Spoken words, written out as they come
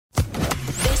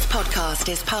podcast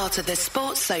is part of the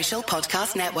Sports Social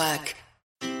Podcast Network.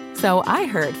 So I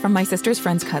heard from my sister's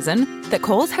friend's cousin that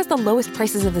Kohl's has the lowest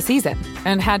prices of the season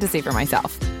and had to see for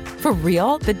myself. For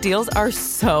real, the deals are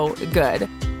so good.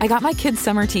 I got my kids'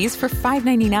 summer tees for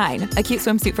 $5.99, a cute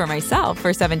swimsuit for myself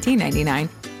for $17.99,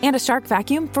 and a Shark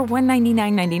vacuum for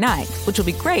 $199.99, which will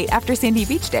be great after Sandy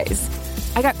Beach days.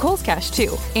 I got Kohl's Cash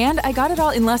too, and I got it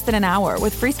all in less than an hour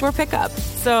with free store pickup.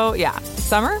 So yeah,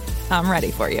 summer, I'm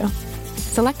ready for you.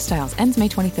 Select styles, ends May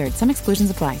 23rd. Some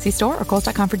exclusions apply. See store or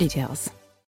Kohl's.com for details.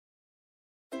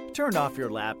 Turn off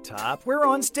your laptop. We're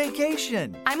on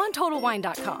staycation. I'm on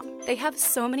TotalWine.com. They have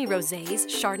so many rosés,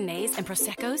 Chardonnays, and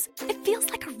Prosecco's. It feels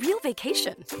like a real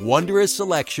vacation. Wondrous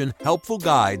selection, helpful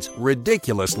guides,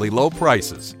 ridiculously low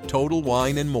prices. Total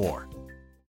Wine and more.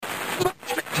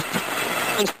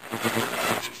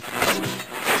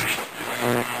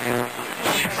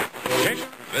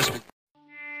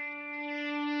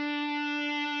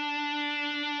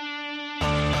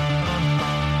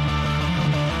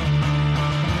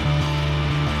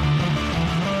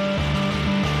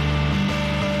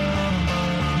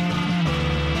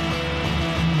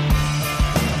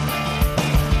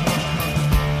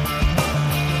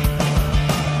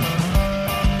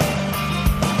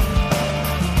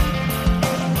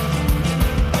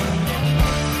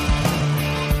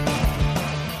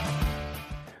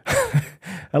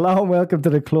 Hello and welcome to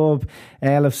the club,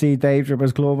 LFC Dave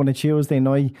Dribbers Club on a Tuesday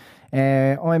night.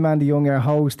 I'm Andy Young, your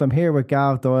host. I'm here with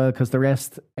Gav Doyle because the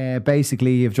rest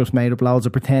basically have just made up loads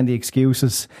of pretendy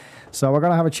excuses. So we're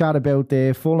going to have a chat about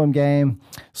the Fulham game,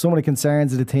 some of the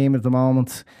concerns of the team at the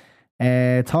moment,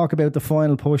 talk about the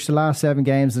final push, the last 7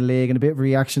 games of the league, and a bit of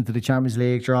reaction to the Champions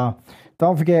League draw.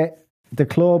 Don't forget, the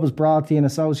club is brought to you in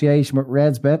association with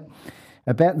RedsBet,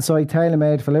 a betting site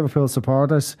tailor-made for Liverpool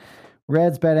supporters.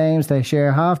 RedsBet aims to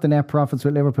share half the net profits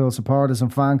with Liverpool supporters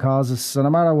and fan causes, so no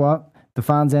matter what, the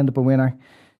fans end up a winner.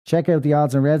 Check out the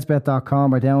odds on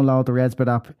redsbet.com or download the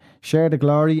RedsBet app. Share the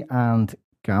glory and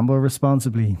gamble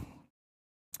responsibly.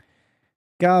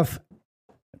 Gav,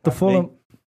 the Fulham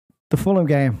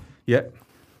game. Yeah.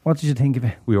 What did you think of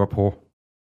it? We were poor.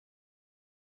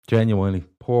 Genuinely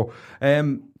poor.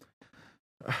 It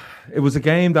was a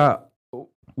game that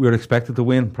we were expected to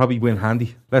win, probably win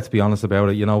handy. Let's be honest about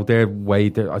it. You know, I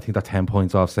think they're 10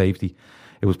 points off safety.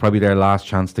 It was probably their last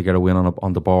chance to get a win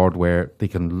on the board where they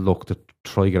can look to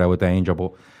try to get out of danger.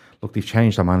 But look, they've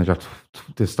changed their manager.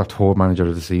 This is their third manager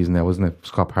of the season now, isn't it?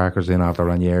 Scott Parker's in after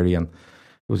Ranieri, and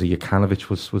was it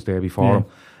Jokanovic was there before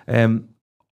him.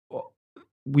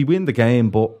 We win the game,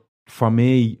 but for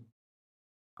me,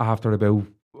 after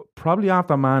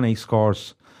Mane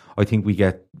scores, I think we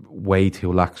get way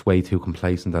too lax, way too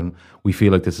complacent, and we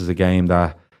feel like this is a game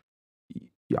that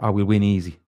we'll win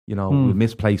easy. You know, we'll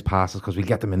misplace passes because we'll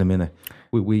get them in a minute.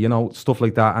 We stuff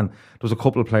like that. And there was a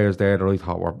couple of players there that I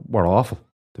thought were awful,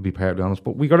 to be perfectly honest.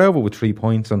 But we got over with 3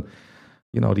 points, and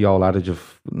the old adage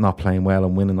of not playing well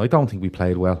and winning. I don't think we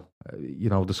played well.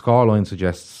 The scoreline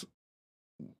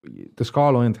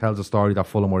tells a story that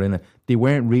Fulham were in it. They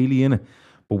weren't really in it,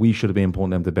 but we should have been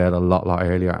putting them to bed a lot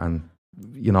earlier. And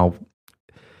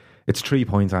it's 3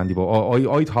 points, Andy, but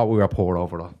I thought we were poor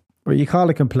overall. Well, you call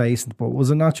it complacent, but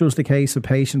was it not just a case of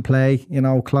patient play?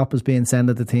 Klopp is being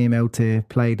sending the team out to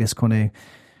play this kind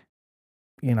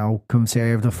of,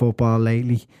 conservative football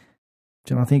lately.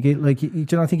 Do you not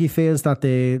think he feels that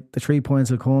the 3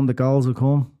 points will come, the goals will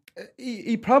come?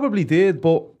 He probably did,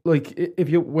 but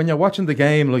when you're watching the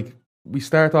game, we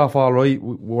start off all right.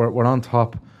 We're on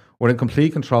top. We're in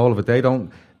complete control of it.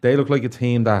 They look like a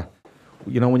team that,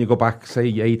 when you go back, say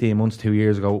 18 months, 2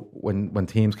 years ago, when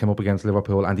teams came up against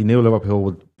Liverpool, and they knew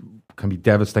Liverpool can be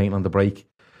devastating on the break,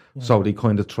 so they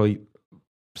kind of try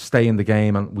stay in the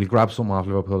game and we'll grab something off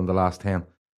Liverpool in the last 10.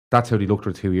 That's how they looked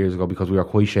at 2 years ago, because we were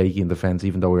quite shaky in defence,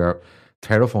 even though we were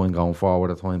terrifying going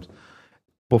forward at times.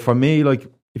 But for me,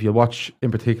 if you watch in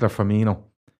particular Firmino,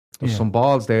 there's some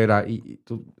balls there that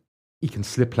he can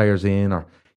slip players in, or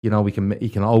he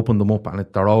can open them up and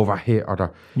they're overhit,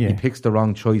 or he picks the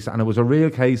wrong choice. And it was a real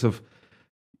case of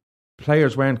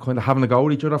players weren't kind of having a go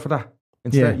at each other for that.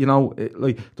 Instead,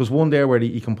 there's one there where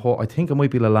he can put, I think it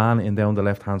might be Lallana in down the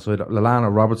left hand side, Lallana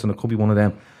or Robertson, it could be one of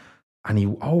them, and he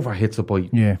overhits it by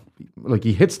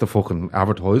he hits the fucking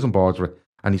advertising boards with it,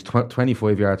 and he's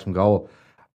 25 yards from goal.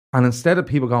 And instead of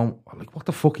people going, what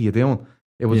the fuck are you doing?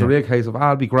 It was a real case of,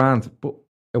 I'll be grand. But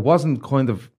it wasn't kind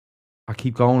of, I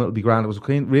keep going, it'll be grand. It was a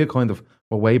real kind of,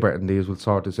 we're way better than these, we'll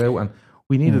sort this out. And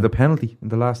we needed a penalty in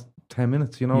the last 10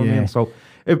 minutes, you know what I mean? So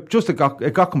it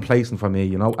got complacent for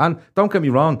me, And don't get me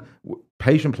wrong,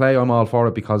 patient play, I'm all for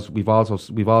it, because we've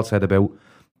all said about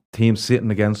teams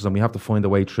sitting against us and we have to find a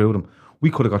way through them. we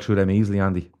could have got through them easily,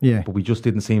 Andy. Yeah. But we just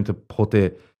didn't seem to put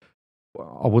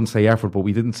I wouldn't say effort, but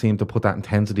we didn't seem to put that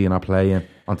intensity in our play in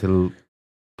until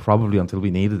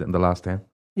we needed it in the last 10.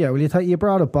 Yeah, well, you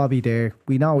brought up Bobby there.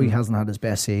 We know he hasn't had his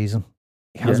best season.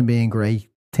 He hasn't been great.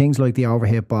 Things like the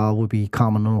overhit ball would be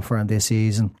common enough for him this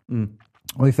season.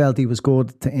 I felt he was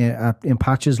good in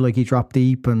patches, like he dropped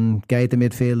deep and gave the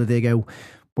midfield a dig out.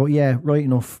 But yeah, right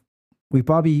enough. With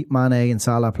Bobby, Mane and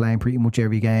Salah playing pretty much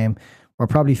every game, we're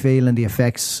probably feeling the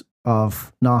effects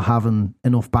of not having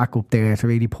enough backup there to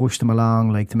really push them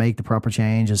along, like to make the proper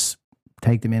changes,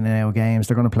 take them in and out of games.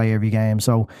 They're going to play every game.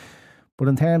 So, but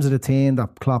in terms of the team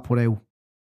that Klopp put out,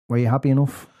 were you happy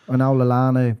enough? I know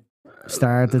Lallana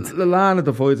started. Lallana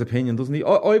divides opinion, doesn't he?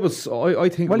 I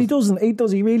think. Well, he doesn't.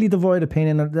 Does he really divide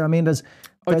opinion? I mean,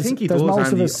 I think he does, most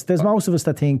Andy. of us. There's most of us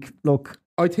that think, look.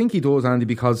 I think he does, Andy,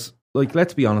 because, like,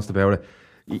 let's be honest about it.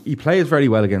 He plays very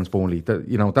well against Burnley.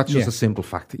 That's just a simple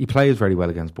fact. He plays very well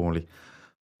against Burnley.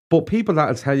 But people that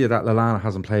will tell you that Lallana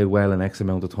hasn't played well in X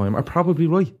amount of time are probably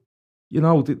right.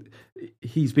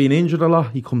 He's been injured a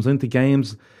lot. He comes into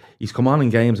games. He's come on in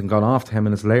games and gone off 10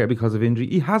 minutes later because of injury.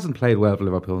 He hasn't played well for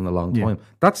Liverpool in a long time.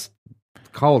 That's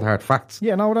cold, hard facts.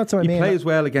 Yeah, no, that's what I mean. He plays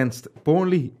well against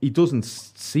Burnley. He doesn't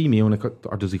see Munich,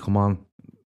 or does he come on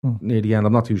near the end?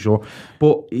 I'm not too sure.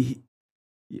 But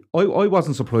I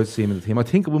wasn't surprised to see him in the team. I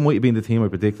think it might have been the team I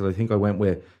predicted. I think I went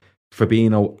with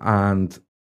Fabinho and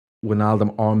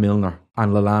Wijnaldum or Milner,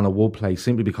 and Lallana would play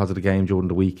simply because of the game during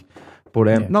the week.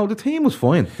 But no, the team was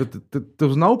fine. There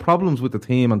was no problems with the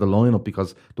team and the lineup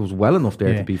because there was well enough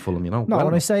there to beat Fulham. No,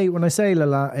 when I say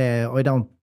Lallana, I don't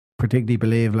particularly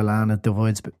believe Lallana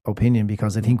divides opinion,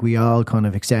 because I think we all kind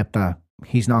of accept that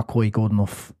he's not quite good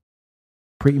enough.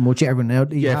 Pretty much everyone out.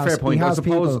 Fair point. He has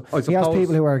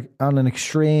people who are on an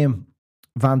extreme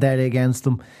vendetta against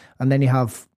him, and then you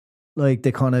have like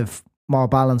the kind of more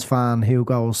balanced fan who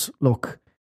goes, look,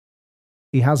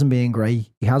 he hasn't been great.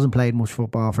 He hasn't played much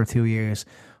football for 2 years,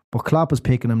 but Klopp is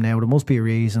picking him now. There must be a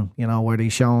reason, whether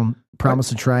he's shown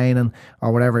promise of training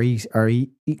or whatever.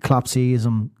 Klopp sees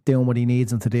him doing what he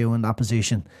needs him to do in that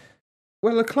position.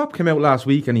 Well, Klopp came out last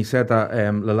week and he said that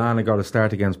Lallana got a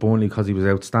start against Burnley because he was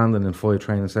outstanding in 5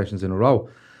 training sessions in a row.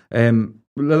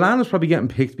 Lallana's probably getting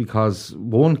picked because,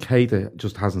 one, Keita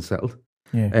just hasn't settled.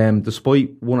 Yeah.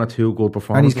 Despite 1 or 2 good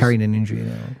performances. And he's carrying an injury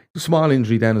now. Small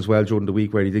injury then as well during the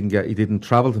week where he didn't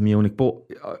travel to Munich. But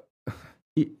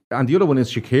and the other one is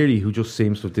Shaqiri, who just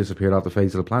seems to have disappeared off the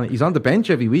face of the planet. He's on the bench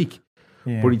every week.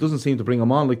 Yeah. But he doesn't seem to bring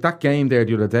him on. Like that game there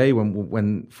the other day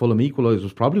when Fulham equalised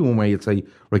was probably one way you'd say,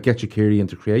 right, get Shaqiri in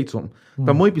to create something.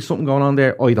 There might be something going on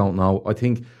there. I don't know. I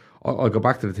think I'll go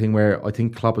back to the thing where I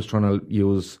think Klopp is trying to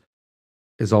use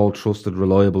his old trusted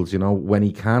reliables, when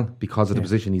he can, because of the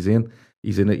position he's in.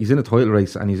 He's in a title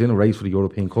race and he's in a race for the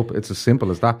European Cup. It's as simple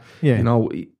as that. Yeah.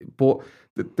 But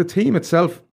the team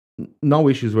itself, no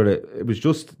issues with it. It was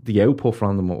just the output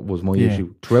from them was my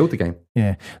issue throughout the game.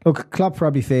 Yeah. Look, Klopp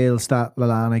probably feels that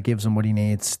Lallana gives him what he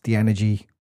needs, the energy,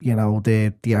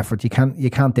 the effort. You can't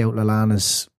doubt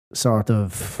Lallana's sort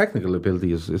of technical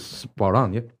ability is spot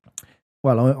on, yeah.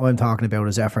 Well, I'm talking about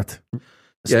his effort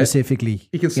specifically.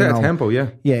 He can set a tempo, yeah.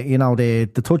 Yeah,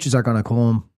 the touches are going to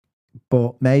come,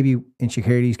 but maybe in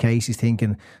Shaqiri's case, he's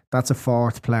thinking that's a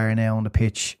 4th player now on the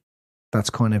pitch that's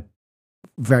kind of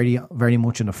very, very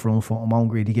much in the front foot. I'm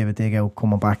hungry to give a dig out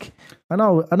coming back. I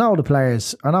know the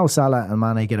players. I know Salah and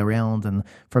Mane get around, and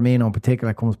Firmino in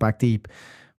particular comes back deep.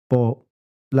 But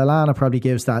Lallana probably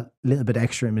gives that little bit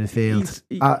extra in midfield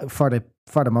for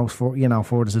the most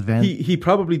for this event. He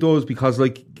probably does, because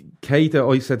like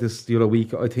Keita, I said this the other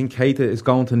week, I think Keita is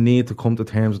going to need to come to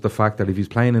terms with the fact that if he's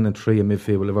playing in a 3 in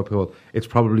midfield with Liverpool, it's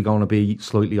probably going to be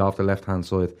slightly off the left hand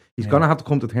side. He's going to have to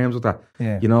come to terms with that.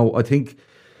 Yeah. I think.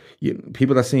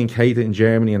 People that seeing Keita in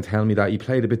Germany and tell me that he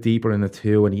played a bit deeper in the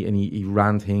 2 and he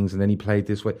ran things and then he played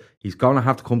this way. He's going to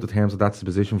have to come to terms with that's the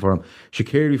position for him.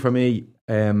 Shaqiri, for me,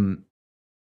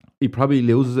 he probably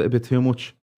loses it a bit too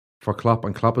much for Klopp,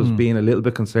 and Klopp is being a little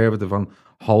bit conservative on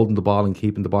holding the ball and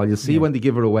keeping the ball. You'll see when they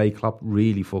give it away, Klopp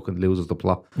really fucking loses the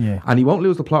plot. Yeah. And he won't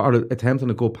lose the plot or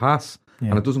attempting a good pass. Yeah.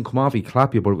 And it doesn't come off, he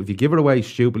clap you. But if you give it away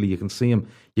stupidly, you can see him.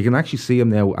 You can actually see him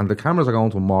now, and the cameras are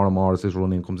going to him more and more as this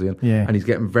run-in comes in. Yeah. And he's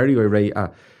getting very irate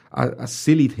at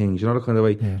silly things, the kind of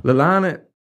way. Yeah. Lallana,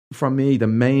 for me, the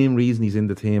main reason he's in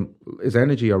the team, his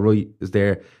energy, is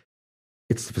there.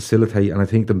 It's to facilitate, and I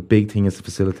think the big thing is to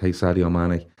facilitate Sadio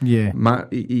Mane. Yeah.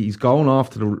 He's going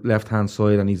off to the left-hand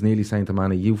side, and he's nearly saying to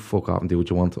Mane, you fuck off and do what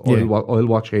you want. Yeah. I'll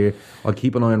watch here. I'll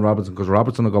keep an eye on Robertson, because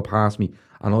Robertson will go past me,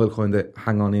 and I'll kind of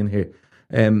hang on in here.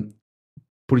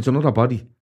 But he's another body,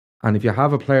 and if you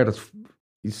have a player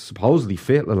he's supposedly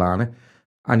fit, Lallana,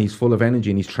 and he's full of energy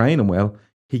and he's training well,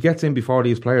 he gets in before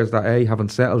these players that A, haven't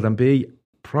settled, and B,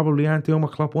 probably aren't doing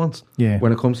what Klopp wants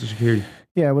when it comes to security.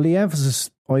 Yeah, well, the emphasis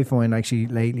I find actually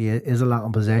lately is a lot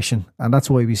on possession, and that's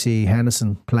why we see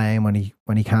Henderson playing when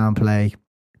he can play.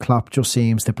 Klopp just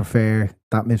seems to prefer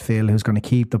that midfield who's going to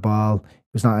keep the ball.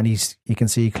 Who's not, and you can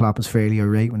see Klopp is fairly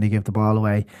irate when they give the ball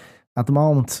away. At the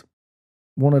moment,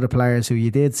 one of the players who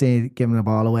you did see giving the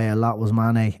ball away a lot was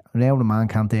Mane. Now the man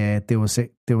can't do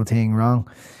a thing wrong.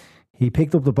 He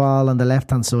picked up the ball on the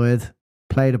left-hand side,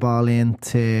 played the ball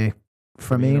into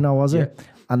Firmino, was it? Yeah.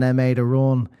 And then made a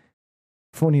run,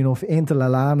 funny enough, into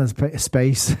Lallana's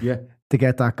space to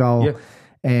get that goal.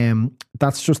 Yeah.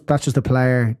 That's just a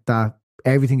player that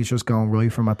everything is just going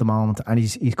right for him at the moment, and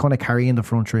he's kind of carrying the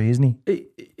front three, isn't he?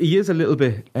 He is a little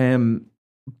bit,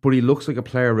 but he looks like a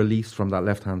player released from that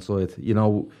left-hand side. You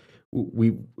know,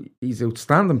 he's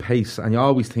outstanding pace, and you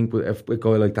always think with a guy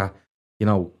like that, you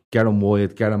know, get him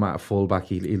wide, get him at a full-back,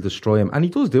 he'll destroy him, and he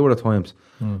does do it at times.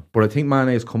 But I think Mane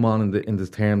has come on in the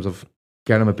terms of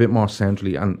getting him a bit more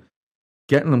centrally, and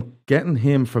getting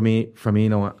him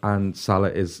Firmino and Salah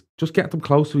is just getting them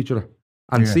close to each other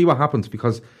and see what happens,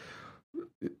 because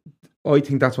I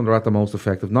think that's when they're at the most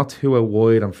effective. Not too out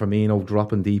wide and Firmino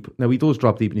dropping deep. Now, he does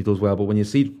drop deep and he does well, but when you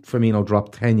see Firmino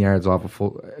drop 10 yards off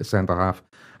a centre half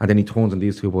and then he turns and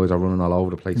these two boys are running all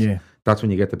over the place, that's when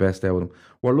you get the best out of them.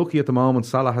 We're lucky at the moment.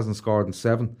 Salah hasn't scored in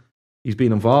 7. He's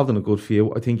been involved in a good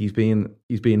few. I think he's been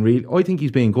real. I think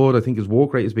he's been good. I think his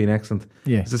work rate has been excellent.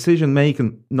 His decision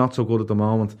making not so good at the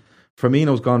moment.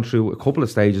 Firmino's gone through a couple of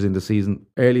stages in the season.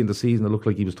 Early in the season, it looked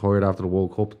like he was tired after the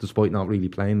World Cup, despite not really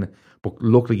playing it. But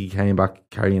looked like he came back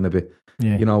carrying a bit.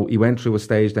 You know, he went through a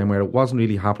stage then where it wasn't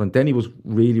really happening. Then he was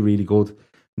really, really good.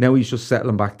 Now he's just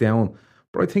settling back down.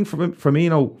 But I think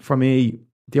Firmino, for me,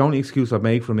 the only excuse I'd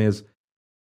make for him is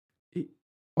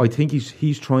I think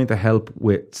he's trying to help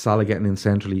with Salah getting in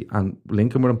centrally and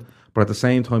linking with him. But at the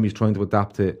same time, he's trying to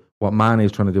adapt to what Mane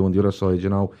is trying to do on the other side. You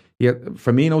know,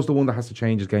 Firmino's the one that has to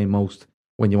change his game most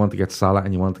when you want to get Salah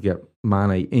and you want to get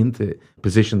Mane into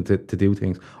position to do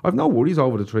things. I've no worries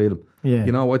over the three of them.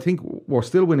 You know, I think we're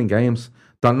still winning games.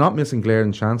 They're not missing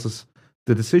glaring chances.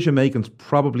 The decision making's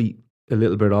probably a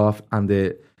little bit off, and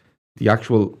the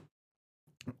actual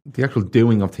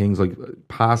doing of things like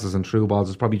passes and through balls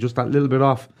is probably just that little bit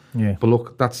off. But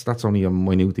look, that's only a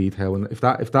minute detail, and if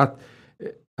that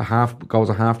a half goes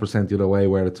 0.5% the other way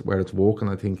where it's working,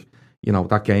 I think, you know,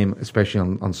 that game, especially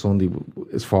on Sunday,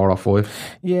 is 4 or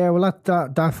 5. Yeah, well,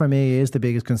 that for me is the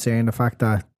biggest concern. The fact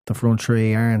that the front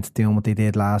three aren't doing what they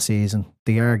did last season.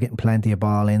 They are getting plenty of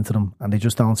ball into them, and they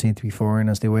just don't seem to be firing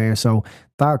as they were. So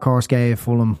that, of course, gave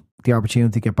Fulham the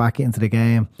opportunity to get back into the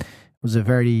game. It was a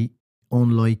very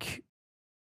unlike,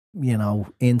 you know,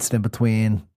 incident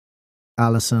between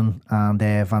Alisson and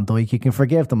Van Dijk. You can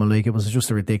forgive them, like, it was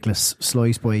just a ridiculous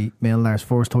slice by Milner's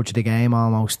first touch of the game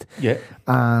almost.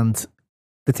 And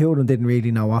the two of them didn't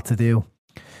really know what to do.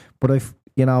 But who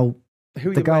are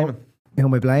you blaming? Who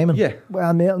am I blaming?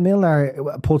 Well,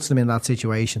 Milner puts them in that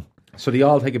situation. So they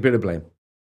all take a bit of blame.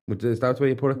 Is that the way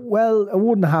you put it? Well, it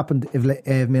wouldn't have happened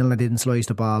if Milner didn't slice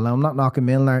the ball. Now, I'm not knocking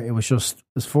Milner. It was just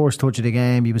his first touch of the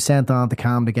game. He was sent on to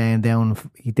calm the game down.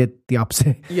 He did the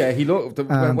opposite. Yeah, he looked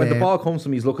when the ball comes to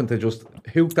him, he's looking to just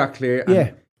hook that clear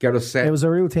and get us set. It was a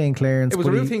routine clearance. It was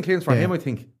a routine clearance for him, I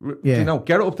think. You know,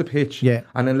 get it up the pitch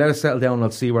and then let us settle down and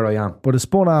I'll see where I am. But it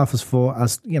spun off his foot,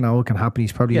 as you know, it can happen.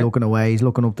 He's probably looking away. He's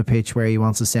looking up the pitch where he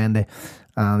wants to send it,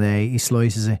 and he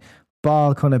slices it.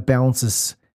 Ball kind of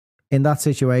bounces. In that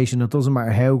situation, it doesn't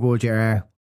matter how good you are,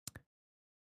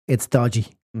 it's dodgy.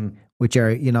 Which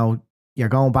are, you know, you're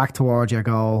going back towards your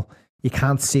goal. You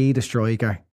can't see the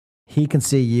striker. He can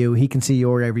see you. He can see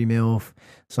your every move.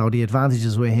 So the advantage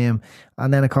is with him.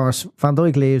 And then, of course, Van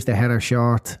Dijk leaves the header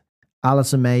short.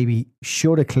 Alisson maybe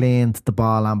should have cleaned the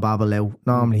ball and Babel out.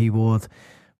 Normally he would.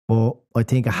 But I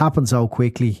think it happened so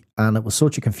quickly and it was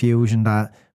such a confusion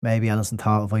that maybe Alisson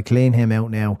thought, if I clean him out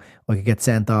now, I could get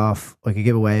sent off, I could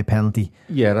give away a penalty.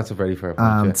 Yeah, that's a very fair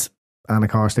point. And of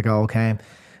course the goal came.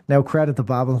 Now, credit to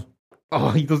Babel. Oh,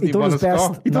 he doesn't even want to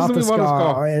score. He doesn't even want to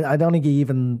score. I don't think he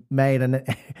even made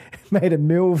a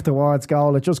move towards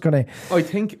goal. It just kind of... I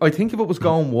think if it was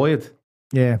going wide,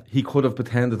 he could have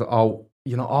pretended,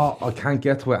 I can't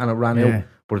get to it, and it ran out.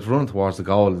 But it's running towards the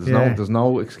goal. There's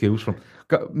no excuse for him.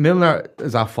 Milner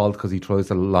is at fault because he tries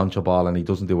to launch a ball and he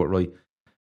doesn't do it right.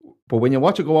 But when you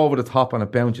watch it go over the top and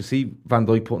it bounce, you see Van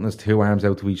Dijk putting his two arms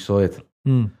out to each side.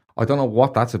 I don't know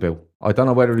what that's about. I don't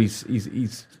know whether he's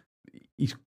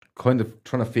kind of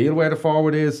trying to feel where the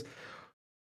forward is.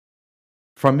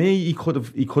 For me, he could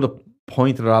have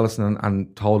pointed at Alisson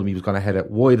and told him he was going to head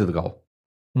it wide of the goal.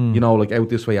 you know, like out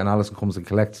this way, and Alisson comes and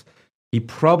collects. He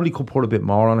probably could put a bit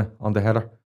more on it, on the header.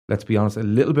 Let's be honest, a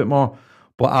little bit more.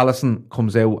 But Alisson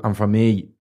comes out, and for me,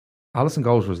 Alisson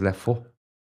goes for his left foot.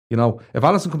 You know, if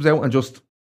Alisson comes out and just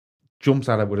jumps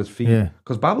at it with his feet,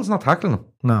 because Babel's not tackling him.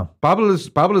 No, Babel is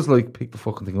like, pick the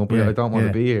fucking thing up. I don't want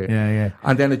to be here. Yeah.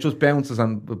 And then it just bounces,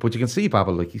 but you can see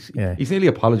Babel, like he's nearly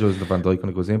apologising to Van Dijk when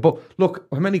he goes in. But look,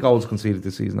 how many goals conceded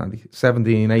this season, Andy?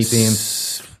 17, 18,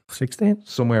 16,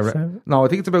 somewhere. No, I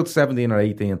think it's about 17 or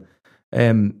 18.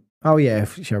 Oh yeah,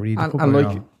 sure. And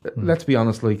like, let's be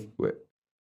honest, like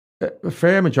a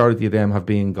fair majority of them have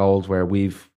been goals where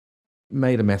we've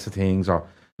made a mess of things, or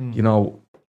you know,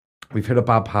 we've hit a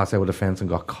bad pass out of the fence and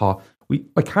got caught.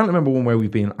 I can't remember one where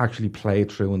we've been actually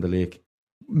played through in the league.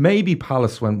 Maybe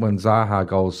Palace when Zaha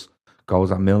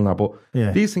goes at Milner, but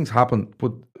these things happen.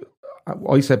 But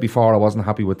I said before I wasn't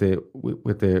happy with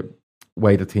the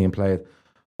way the team played.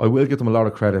 I will give them a lot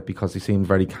of credit because they seemed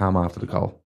very calm after the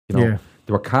goal. You know,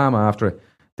 they were calm after it.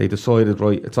 They decided,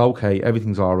 right, it's okay,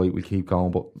 everything's all right, we'll keep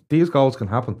going. But these goals can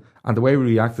happen, and the way we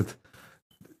reacted.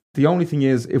 The only thing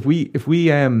is, if we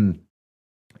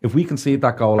concede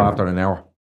that goal after an hour,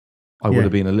 I would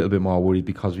have been a little bit more worried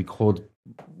because we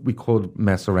could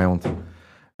mess around.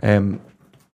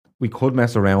 We could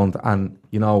mess around and,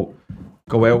 you know,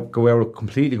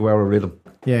 completely go out of rhythm.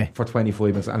 For 25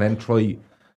 minutes and then try.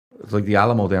 It's like the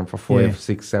Alamo then for 5,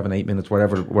 6, 7, 8 minutes,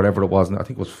 whatever it was. And I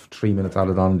think it was 3 minutes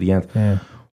added on in the end.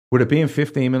 With it being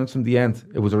 15 minutes from the end,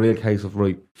 it was a real case of,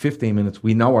 right, 15 minutes,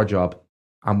 we know our job.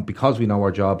 And because we know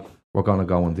our job, we're going to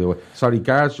go and do it. Sorry,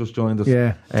 Gareth just joined us.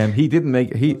 He didn't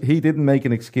make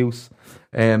an excuse.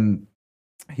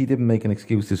 He didn't make an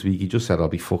excuse this week. He just said, I'll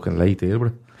be fucking late, deal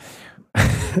with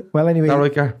it. Well, anyway. Is that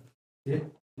right, Gareth?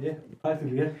 Yeah,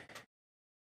 practically,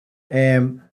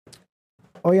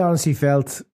 I honestly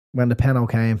felt when the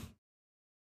penalty came,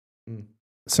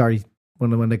 sorry,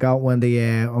 when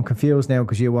I'm confused now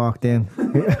because you walked in.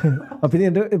 I've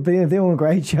been doing a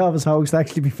great job as host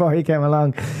actually before you came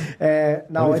along.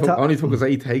 Only took us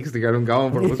 8 takes to get him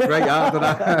going, but it was great after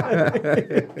that.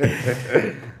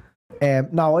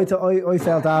 I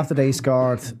felt after they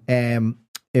scored, I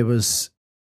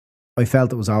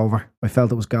felt it was over. I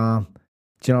felt it was gone.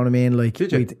 Do you know what I mean? Like,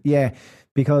 did you? Yeah,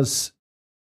 because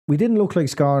we didn't look like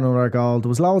scoring another goal. There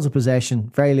was loads of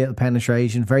possession, very little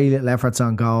penetration, very little efforts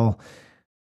on goal.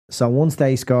 So once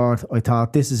they scored, I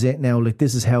thought, this is it now. Like,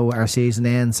 this is how our season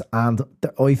ends. And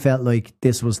I felt like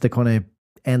this was the kind of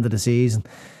end of the season.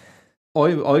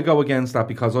 I go against that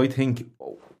because I think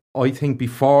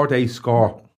before they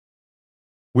score,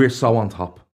 we're so on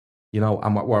top, you know,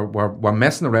 and we're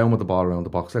messing around with the ball around the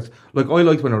box. I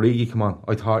liked when Origi came on.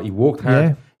 I thought he worked hard.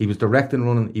 Yeah. He was directing,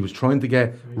 running. He was trying to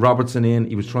get Robertson in.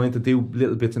 He was trying to do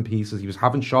little bits and pieces. He was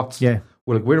having shots. Yeah.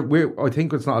 I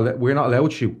think we're not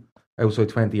allowed to shoot outside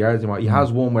 20 yards anymore. He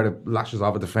has one where it lashes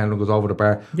off a defender and goes over the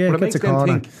bar. Yeah, but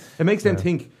it makes them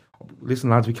think,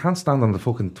 listen lads, we can't stand on the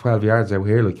fucking 12 yards out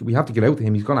here. Like, we have to get out to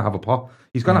him. He's going to have a pot.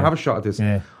 He's going to have a shot at this.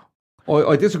 Yeah.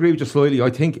 I disagree with you slightly. I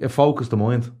think it focused the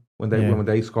mind when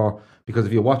they score, because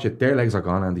if you watch it, their legs are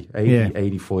gone, Andy. 80,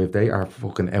 85. They are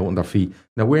fucking out on their feet.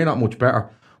 Now, we're not much better,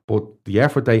 but the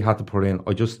effort they had to put in,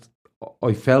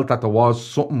 I felt that there was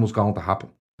something was going to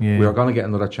happen. Yeah. We were going to get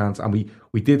another chance, and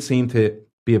we did seem to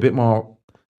be a bit more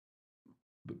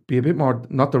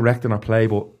not direct in our play,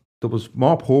 but there was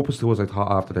more purpose to us, I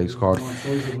thought, after they scored.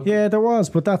 Yeah, there was,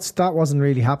 but that wasn't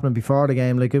really happening before the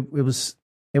game. Like, it was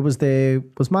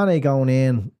Mane going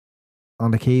in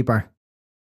on the keeper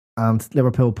and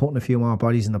Liverpool putting a few more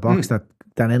bodies in the box that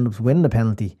ended up winning the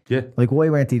penalty. Yeah. Like, why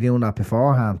weren't they doing that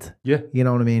beforehand? Yeah. You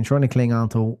know what I mean? Trying to cling on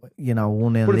to,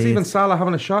 1-0 But it's lead. even Salah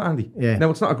having a shot, Andy. Yeah. Now,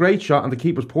 it's not a great shot and the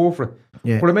keeper's poor for it.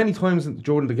 Yeah. But there are many times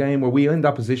during the game where we were in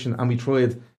that position and we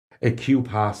tried a cue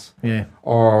pass. Yeah.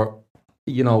 Or,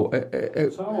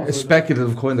 a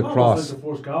speculative kind of cross. Like the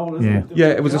first goal, isn't it? Yeah,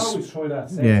 it was always try that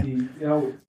safety,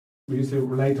 we used to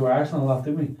relate to Arsenal a lot,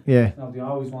 didn't we? Yeah. They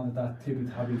always wanted that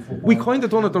tippy-tappy football. We kind of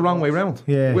done it the wrong way round.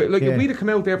 Yeah. If we'd have come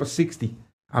out there for 60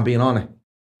 and been on it,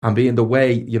 and being the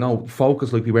way,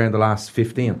 focused like we were in the last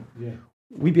 15,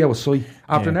 we'd be out of sight.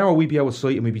 After an hour, we'd be out of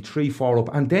sight and we'd be 3-4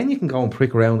 up. And then you can go and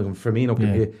prick around and Firmino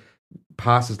can hit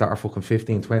passes that are fucking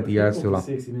 15, 20 yards too long.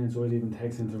 60 minutes, I'd even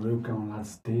text into Root going,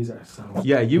 lads, these are so...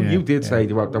 Yeah, you did say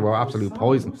they were absolute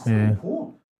poison. Yeah.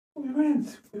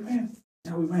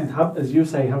 We went, as you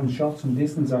say, having shots from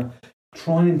distance or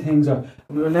trying things, or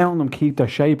we were allowing them keep their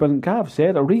shape. And Gav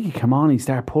said, Origi come on, he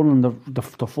started pulling the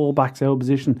full backs out of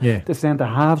position. Yeah. The centre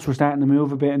halves were starting to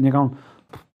move a bit, and you're going,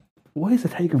 why is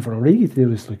it taking for Origi to do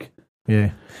this? Like,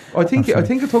 I think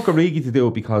it took Origi to do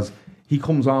it because he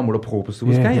comes on with a purpose to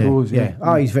his Yeah, game. he does, Yeah.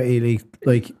 Oh, he's very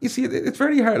like You see, it's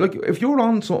very hard. Like, if you're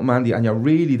on something, Andy, and you're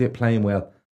really playing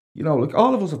well, you know, like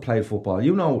all of us have played football,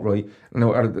 you know, right? You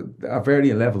know, at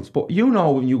varying levels. But you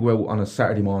know when you go out on a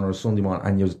Saturday morning or a Sunday morning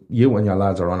and you and your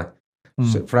lads are on it.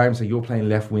 So for argument's sake, you're playing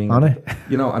left wing. On it?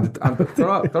 You know, and they're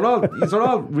all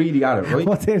really at it, right?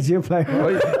 what did you play?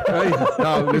 Right?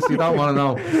 No, listen, you don't want to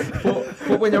know.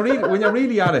 But when you're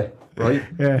really at it, right?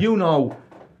 Yeah. You know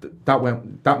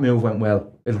that move went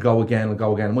well. It'll go again.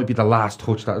 It might be the last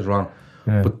touch that is wrong.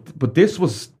 Yeah. But this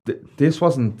wasn't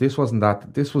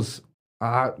that. This was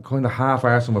kind of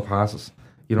half-arsing with passes.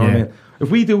 You know what I mean? If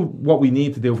we do what we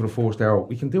need to do for the first hour,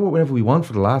 we can do it whenever we want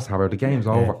for the last hour. The game's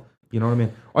over. You know what I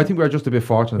mean? I think we were just a bit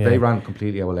fortunate. They ran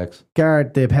completely out of legs.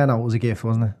 Garrett, the penalty was a gift,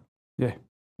 wasn't it? Yeah.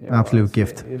 Absolute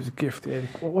gift. It was a gift. Yeah.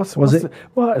 What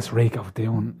is Reikov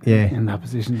doing in that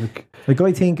position? Like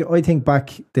I think back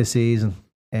this season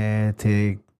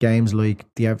to games like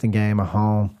the Everton game at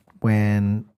home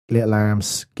when Little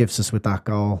Arms gives us with that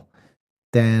goal,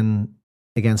 then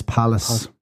against Palace.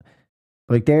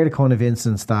 Like they're the kind of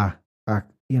incidents that are,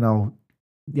 you know,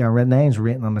 names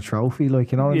written on the trophy.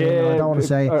 Like, you know what I mean? I don't want to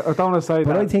say. I don't want to say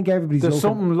but that. I think everybody's There's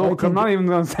something look. I'm not even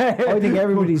going to say it. I think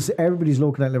everybody's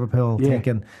looking at Liverpool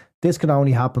thinking this can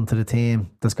only happen to the team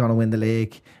that's going to win the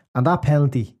league, and that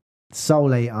penalty so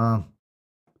late on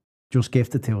just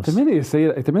gifted to us. The minute you see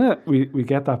it, the minute we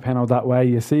get that penalty that way,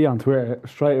 you see on Twitter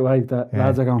straight away that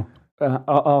lads are going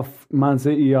off Man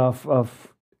City, off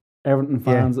Everton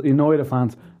fans, United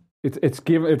fans. It's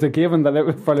a given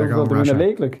that for Liverpool to win the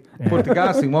league. Like, but the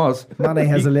gas thing was, Mane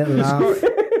has a little laugh.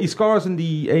 He scores in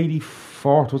the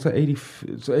 84th. What's it?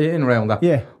 80 in around that.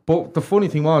 Yeah. But the funny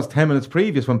thing was, 10 minutes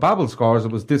previous, when Babel scores,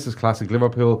 it was this is classic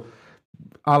Liverpool,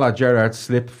 a la Gerrard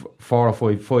slip 4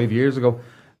 or 5 years ago.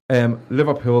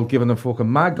 Liverpool giving a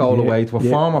fucking mad goal away to a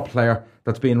former player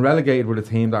that's being relegated with a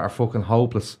team that are fucking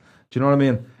hopeless. Do you know what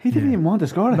I mean? He didn't even want to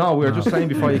score it. No, we were just saying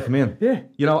before you come in. Yeah.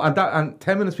 You know, and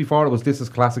 10 minutes before it was this is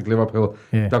classic Liverpool.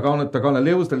 Yeah. They're gonna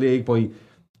lose the league by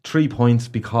 3 points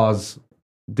because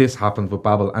this happened with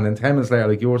Babel. And then 10 minutes later,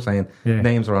 like you were saying,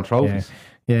 names are on trophies.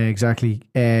 Yeah, exactly.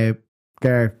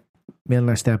 Gareth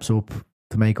Milner steps up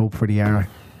to make up for the error.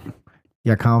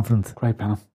 You're confident. Great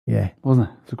penalty. Yeah. Wasn't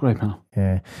it? It's a great penalty.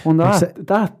 Yeah. And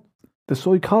that the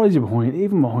psychology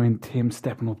behind him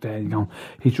stepping up there, you know,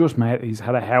 he's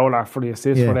had a howler for the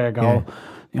assist for their goal. Yeah.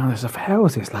 You know, there's a how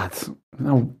is this, lads? You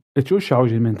know, it just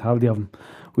shows you the mentality of him.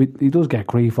 He does get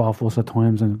grief off us at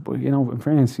times, but you know, in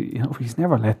fairness, you know, he's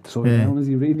never let the side down, is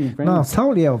he really? In fairness? No, it's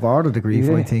totally out of order, the grief,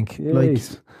 I think. Yeah, like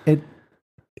it.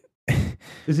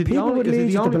 Is it People would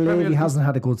lead you to believe he hasn't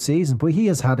had a good season, but he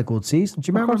has had a good season.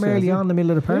 Do you remember him early on in the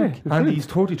middle of the park? Yeah, and he's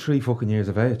 33 fucking years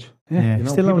of age. Yeah, you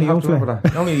know, still only young fella.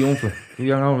 Only a young fella. You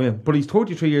know what I mean? But he's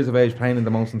 33 years of age playing in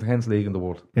the most intense league in the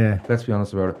world. Yeah. Let's be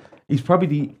honest about it. He's probably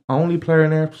the only player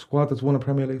in our squad that's won a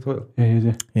Premier League title. Yeah, he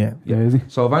is. Yeah. Is he?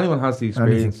 So if anyone has the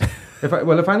experience,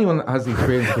 if anyone has the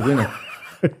experience to win it,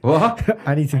 what?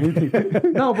 Anything.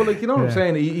 No, but like, you know what I'm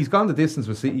saying? He's gone the distance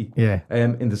with City. Yeah.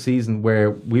 In the season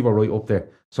where we were right up there,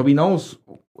 so he knows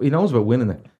about winning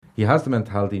it. He has the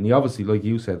mentality, and he obviously, like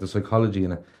you said, the psychology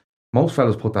in it. Most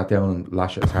fellas put that down and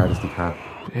lash it as hard as they can.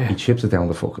 Yeah. He chips it down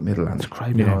the fucking middle, and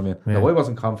you know what I mean. Yeah. Now, I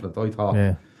wasn't confident. I thought,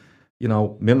 you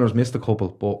know, Milner's missed a couple,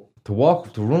 but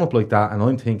to run up like that, and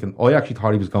I'm thinking, I actually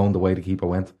thought he was going the way the keeper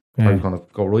went. He was going to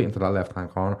go right into that left hand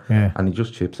corner, and he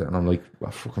just chips it, and I'm like,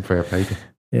 well, fucking fair play to him.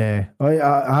 Yeah,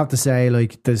 I have to say,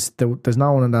 like, there's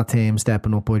no one in that team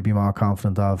stepping up I'd be more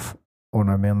confident of.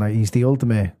 Unai Milner. He's the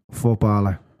ultimate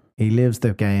footballer. He lives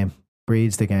the game,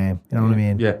 breathes the game. You know what I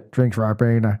mean? Yeah. Drinks for our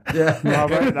burner.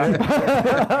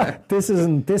 Yeah. This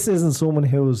isn't someone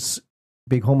who's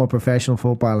become a professional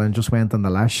footballer and just went on the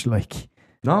lash. Like,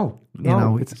 no, you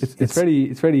know, it's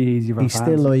very easy for he's fans.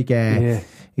 still like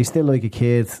he's still like a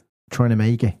kid trying to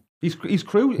make it. He's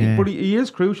crucial, but he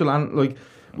is crucial, and like.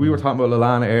 We were talking about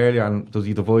Lallana earlier, and does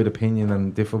he divide opinion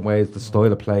in different ways? The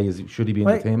style of play, should he be in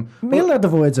the team? Milner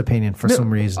divides opinion for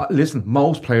some reason. Listen,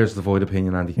 most players divide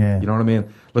opinion, Andy. Yeah. You know what I mean?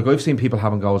 Like, I've seen people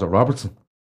having goals at Robertson. Do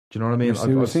you know what I mean?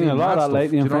 I've seen a lot of that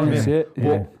lately in France.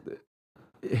 Well,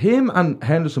 him and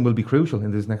Henderson will be crucial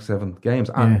in these next 7 games,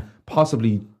 and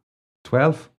possibly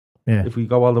 12 if we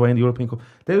go all the way in the European Cup.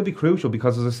 They'll be crucial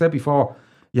because, as I said before,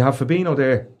 you have Fabinho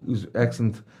there, who's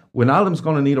excellent. Wijnaldum's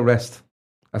going to need a rest.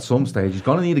 at some stage. He's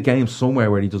going to need a game somewhere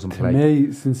where he doesn't play. To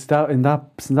me, since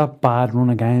that bad run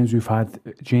of games we've had,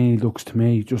 Gini looks to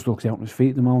me just looks out on his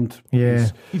feet at the moment. Yeah,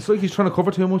 he's like he's trying to cover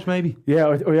too much, maybe.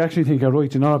 Yeah, I actually think you're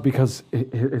right. You know, because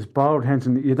his ball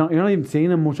retention, you're not even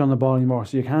seeing him much on the ball anymore,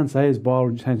 so you can't say his ball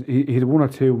retention. He had one or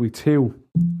two with two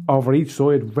over each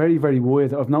side, very very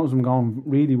wide. I've noticed him going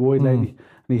really wide lately,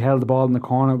 and he held the ball in the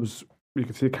corner. You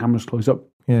could see the cameras close up.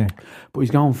 Yeah, but he's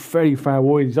gone very far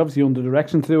wide. He's obviously under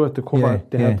direction to do it to cover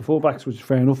the fullbacks, which is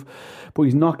fair enough. But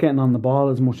he's not getting on the ball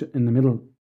as much in the middle.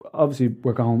 Obviously,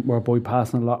 we're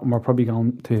bypassing a lot, and we're probably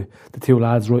going to the two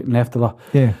lads right and left a lot.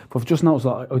 Yeah, but I've just noticed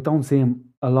that I don't see him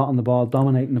a lot on the ball,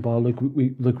 dominating the ball like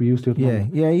we used to.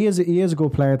 He is a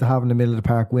good player to have in the middle of the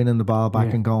park, winning the ball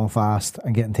back and going fast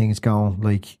and getting things going.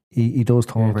 Like he does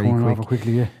turn very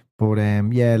quickly. Yeah, but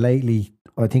lately,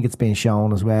 I think it's been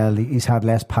shown as well. He's had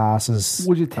less passes.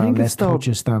 Would you think and less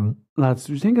touches than lads?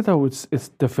 Do you think it's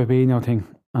the Fabinho thing?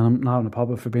 And I'm not on the pub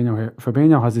with Fabinho here.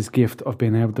 Fabinho has this gift of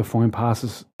being able to find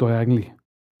passes diagonally,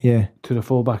 to the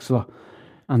fullbacks a lot,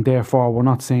 and therefore we're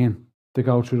not seeing to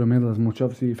go through the middle as much.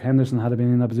 Obviously, if Henderson had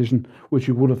been in that position, which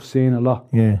you would have seen a lot.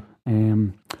 Yeah.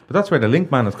 But that's where the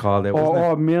link man is called out, wasn't it?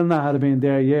 Or Milner had been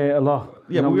there, a lot.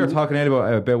 Yeah, but we were talking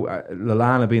earlier about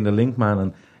Lallana being the link man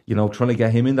and, trying to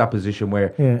get him in that position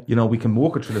where, we can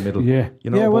walk it through the middle. Yeah.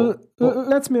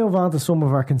 Let's move on to some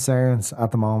of our concerns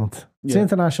at the moment. It's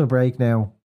international break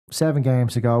now, 7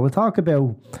 games ago. We'll talk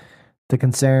about the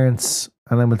concerns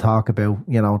and then we'll talk about,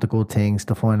 the good things,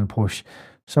 the final push.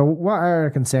 So what are our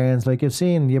concerns? Like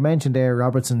you mentioned there,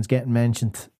 Robertson's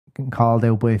getting called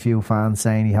out by a few fans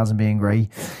saying he hasn't been great.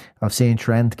 I've seen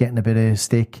Trent getting a bit of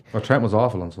stick. Well, Trent was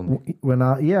awful on Sunday.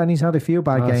 And he's had a few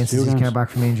bad games since he came back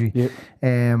from injury.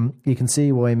 Yeah. You can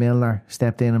see why Milner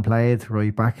stepped in and played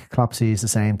right back. Klopp sees the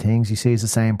same things. He sees the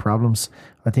same problems.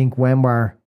 I think when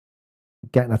we're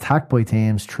getting attacked by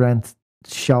teams, Trent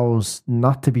shows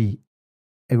not to be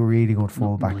a really good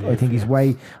fullback. I think he's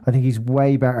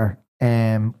way better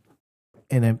in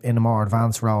a more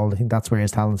advanced role. I think that's where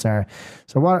his talents are.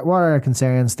 So what are our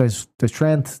concerns? There's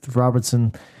Trent, there's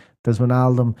Robertson, there's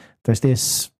Wijnaldum. There's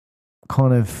this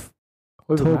kind of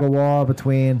tug of war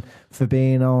between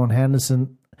Fabinho and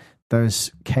Henderson.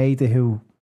 There's Keita, who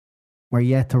we're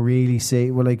yet to really see.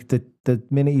 Well, like the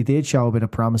minute he did show a bit of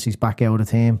promise, he's back out of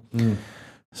the team.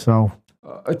 So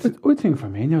I think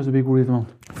Firmino's a big worry at the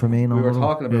moment. Firmino. We were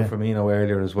talking about Firmino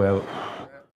earlier as well.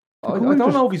 I don't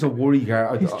know if he's a worry,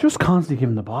 Gar. He's just constantly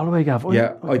giving the ball away, Gav.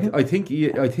 I think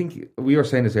we were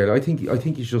saying this earlier. I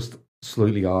think he's just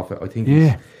slightly off it. I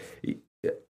think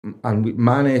and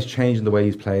Mane is changing the way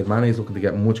he's played. Mane is looking to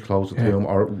get much closer to him,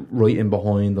 or right in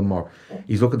behind him, or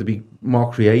he's looking to be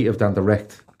more creative than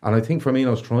direct. And I think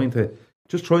Firmino's trying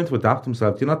to adapt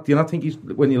himself. Do you not think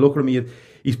when you look at him,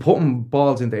 he's putting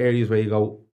balls into areas where you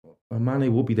go,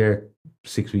 Mane would be there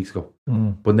 6 weeks ago.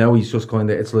 But now he's just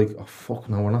kind of, it's like, oh fuck,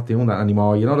 no, we're not doing that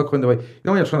anymore. You know the kind of way,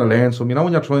 when you're trying to learn something,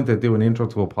 when you're trying to do an intro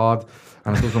to a pod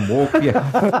and it doesn't work for you,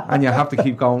 and you have to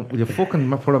keep going, will you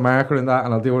fucking put a marker in that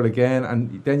and I'll do it again,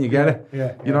 and then you get it.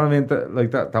 You know what I mean?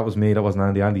 That was me, that wasn't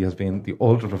Andy. Andy has been the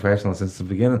ultra professional since the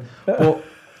beginning. But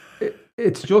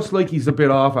it's just like he's a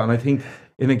bit off, and I think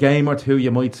in a game or two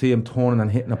you might see him turning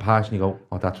and hitting a pass and you go,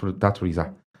 oh, that's where he's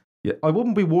at. Yeah, I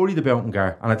wouldn't be worried about him,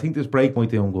 Gar, and I think this break might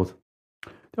do him good.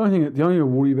 The only thing I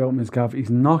worry about him is, Gav, he's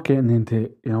not getting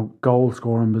into goal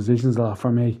scoring positions a lot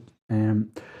for me.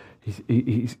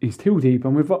 He's too deep,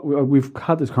 and we've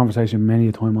had this conversation many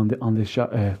a time on this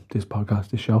show, this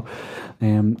show.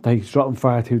 That he's dropping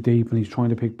far too deep, and he's trying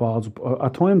to pick balls.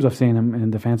 At times, I've seen him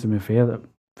in defensive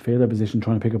midfielder position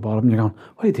trying to pick a ball up, and you're going,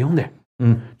 "What are you doing there?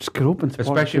 Just get up and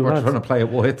support." Especially if we're trying to play it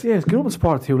wide. Yeah, get up and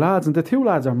support 2 lads, and the 2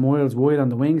 lads are miles wide on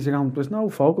the wings. You're going, there's no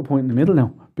focal point in the middle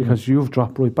now because you've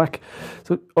dropped right back.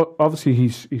 So obviously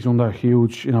he's under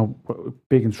huge,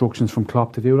 big instructions from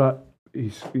Klopp to do that.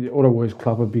 Otherwise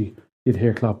Klopp would be, you'd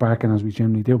hear Klopp barking as we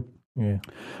generally do. Yeah.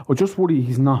 I just worry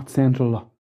he's not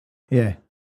central. Yeah.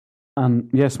 And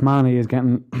yes, Mane is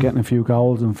getting a few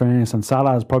goals in fairness, and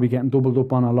Salah is probably getting doubled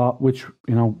up on a lot, which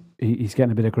he's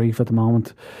getting a bit of grief at the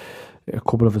moment. A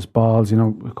couple of his balls, a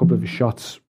couple of his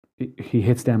shots, he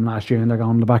hits them last year and they're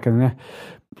going in the back of the net.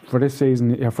 For this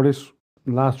season, for this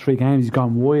last 3 games, he's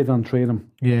gone wide on 3 of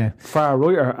them. Yeah. Far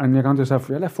righter, and you're going to yourself,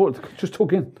 left foot, just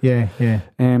tuck in. Yeah.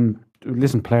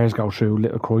 Listen, players go through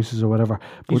little crises or whatever.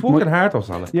 He's working hard though,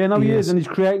 Salah. Yeah, he is, and he's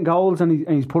creating goals, and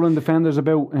he's pulling defenders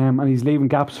about, and he's leaving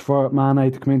gaps for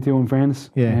Mane to come into, in fairness,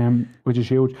 which is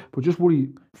huge. But just worry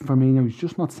for me now, he's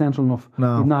just not central enough.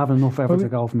 No. He's not having enough effort to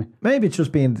go for me. Maybe it's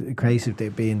just being a case of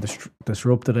being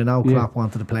disrupted. I know Klopp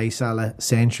wanted to play Salah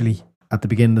centrally at the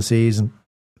beginning of the season.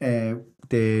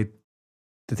 The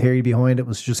the theory behind it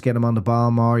was just get him on the ball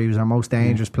more. He was our most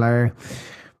dangerous player.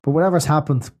 But whatever's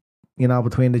happened, you know,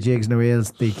 between the jigs and the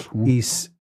reels,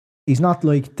 he's not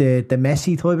like the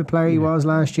Messi type of player he was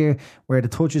last year, where the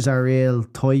touches are real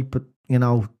tight, but you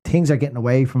know, things are getting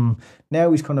away from him.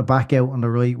 Now he's kind of back out on the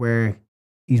right where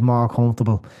he's more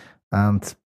comfortable, and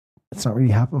it's not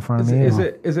really happening for him. Is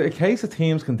it a case of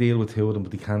teams can deal with two of them,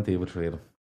 but they can't deal with three of them?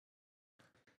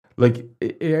 Like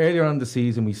earlier on in the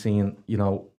season, we seen, you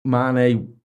know,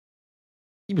 Mane,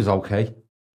 he was okay.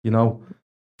 You know,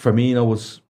 Firmino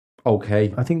was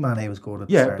okay. I think Mane was good at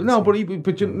the start.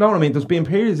 But you know what I mean? There's been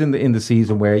periods in the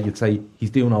season where you'd say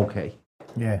he's doing okay.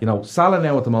 Yeah. You know, Salah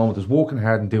now at the moment is working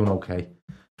hard and doing okay.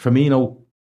 Firmino,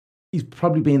 he's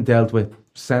probably being dealt with.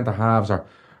 Centre halves or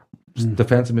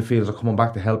defensive midfielders are coming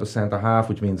back to help a centre half,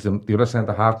 which means the other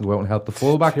centre half can go out and help the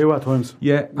fullback. Two at times.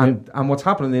 Yeah, and what's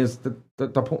happening is that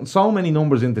they're putting so many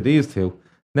numbers into these two.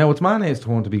 Now it's Mane's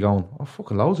turn to be going, oh,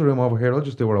 fucking loads of room over here, I'll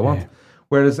just do what I want.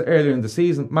 Whereas earlier in the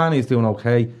season, Mane's doing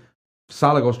okay.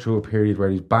 Salah goes through a period where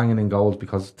he's banging in goals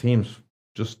because teams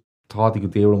just thought he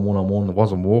could deal with him one-on-one. It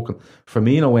wasn't working.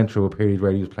 Firmino went through a period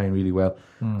where he was playing really well,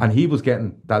 and he was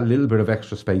getting that little bit of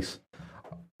extra space.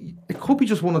 It could be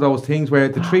just one of those things where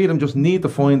the three of them just need to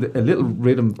find a little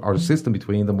rhythm or system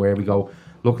between them where we go,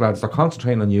 look lads, they're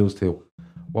concentrating on yous too.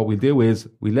 What we do is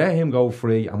we let him go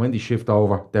free, and when they shift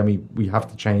over, then we have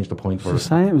to change the point for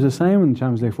it. It was the same in the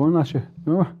Champions League final last year.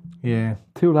 Remember? Yeah.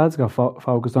 Two lads got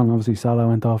focused on. Obviously, Salah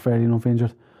went off fairly enough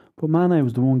injured, but Mane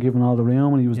was the one giving all the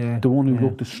room, and he was the one who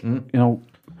looked, you know,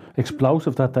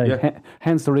 explosive that day. Yeah.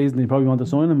 Hence the reason he probably want to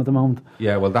sign him at the moment.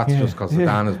 Yeah, well, that's just because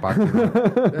Zidane is back.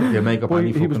 You make up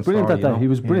any he was fucking brilliant story, that day. you know? He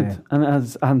was brilliant,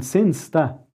 and since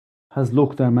that has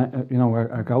looked,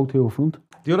 our go-to up front.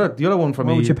 The other one for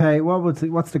What me. would you pay?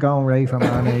 What's the going rate for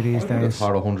Mane these days?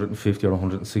 For 150 or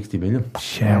 160 million.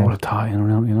 Yeah, I would have thought, you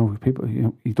know, people, you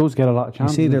know, he does get a lot of You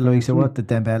chances. see the likes of what did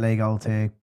Dembele go to?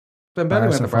 Dembele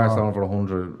went to for- Barcelona for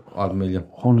 100 odd million.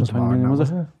 120 million, was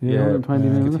it? Yeah, 120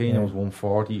 million. was it? Coutinho was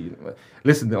 140.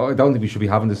 Listen, I don't think we should be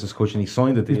having this discussion. He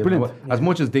signed the deal. brilliant. As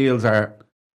much as deals are,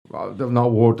 they're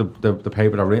not worth the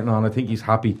paper they're written on, I think he's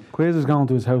happy. Chris is going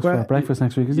to his house for breakfast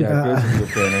next week, isn't Yeah, Chris is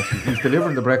up there next week. He's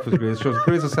delivering the breakfast, Chris. So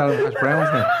Chris is selling hash browns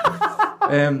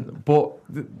now. But,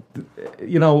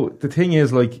 you know, the thing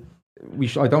is, like,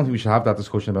 I don't think we should have that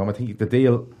discussion about him. I think the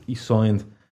deal he signed,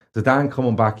 Zidane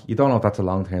coming back, you don't know if that's a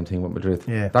long-term thing with Madrid.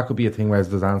 Yeah. That could be a thing where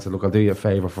Zidane said, look, I'll do you a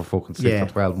favour for fucking 6 or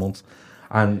 12 months.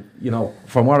 And, you know,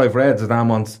 from what I've read, Zidane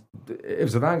wants,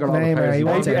 if Zidane got all the Neymar, players, he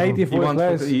wants 84 he wants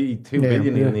players. 2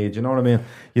 billion you need, you know what I mean?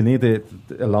 You need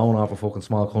a loan off a fucking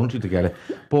small country to get it.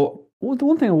 But Well, the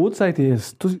one thing I would say to you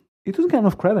is, he doesn't get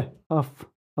enough credit off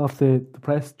the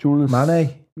press journalists.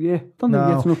 Mane? Yeah, don't think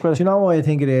he gets enough credit. Do you know what I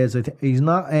think it is? He's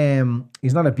not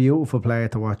a beautiful player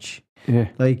to watch. Yeah,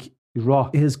 Like he's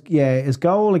raw. his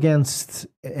goal against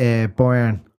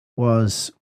Bayern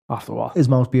was After what? his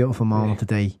most beautiful moment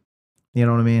today. You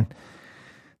know what I mean?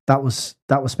 That was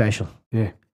special.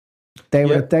 Yeah. They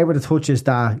were the touches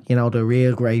that, you know, the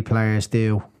real great players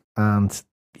do, and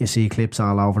you see clips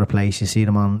all over the place. You see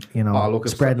them on, you know,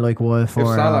 spread like wildfire. if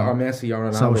Salah or Messi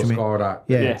or Ronaldo score that,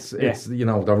 it's you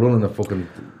know, they're running a fucking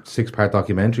 6-part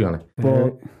documentary on it.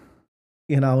 But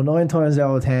you know, 9 times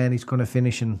out of 10, he's going to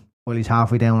finish while he's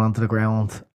halfway down onto the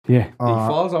ground. Yeah. He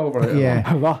falls over it.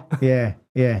 Yeah. A lot. Yeah.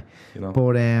 You know.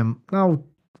 But no,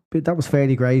 but that was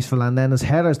fairly graceful. And then his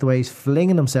headers, the way he's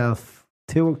flinging himself,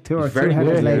 two or three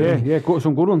headers lately. Yeah, got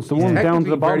some good ones. The one down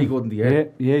to the bottom. Very good in the air.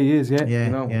 Yeah, he is. Yeah. You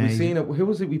know, we've seen it. Who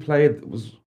was it we played?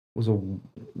 Was it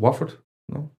Watford?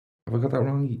 No, have I got that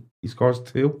wrong? He scores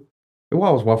 2. It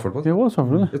was Watford, wasn't it? It was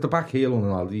Watford, wasn't it? It's the back heel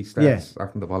and all. He starts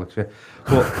acting the bollocks. Yeah.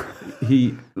 But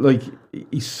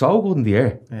he's so good in the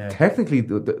air. Yeah. Technically,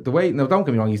 the way, now don't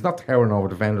get me wrong, he's not towering over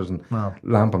defenders and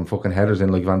lamping fucking headers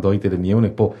in like Van Dijk did in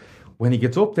Munich. But when he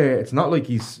gets up there, it's not like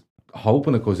he's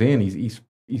hoping it goes in. He's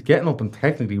getting up and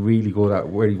technically really good at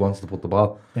where he wants to put the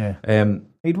ball. Yeah.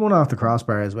 He'd won off the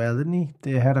crossbar as well, didn't he?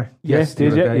 The header. Yes,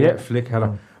 yeah. Flick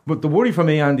header. But the worry for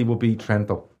me, Andy, would be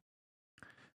Trento.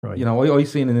 Right. You know, I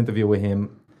seen an interview with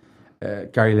him.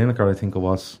 Gary Lineker, I think it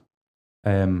was,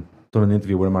 done an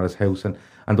interview with him at his house, and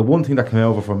the one thing that came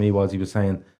over for me was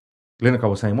Lineker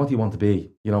was saying, "What do you want to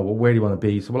be? You know, where do you want to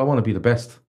be?" He said, "Well, I want to be the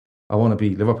best. I want to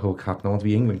be Liverpool captain. I want to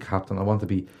be England captain. I want to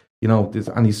be, you know, this."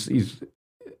 And his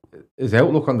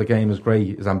outlook on the game is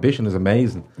great. His ambition is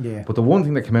amazing. Yeah. But the one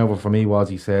thing that came over for me was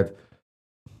he said,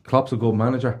 "Klopp's a good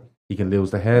manager. He can lose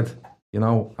the head, you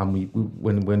know, and we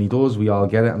when he does, we all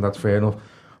get it, and that's fair enough.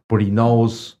 But he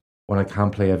knows when I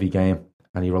can't play every game,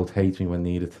 and he rotates me when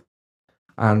needed."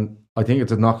 And I think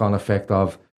it's a knock-on effect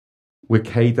of with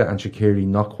Keita and Shaqiri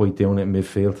not quite doing it in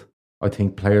midfield, I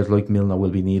think players like Milner will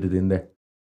be needed in there.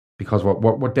 Because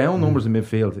we're down numbers in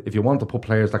midfield. If you want to put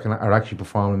players that are actually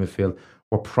performing in midfield,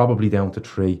 we're probably down to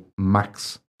 3,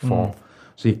 max 4.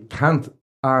 So you can't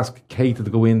ask Keita to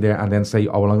go in there and then say,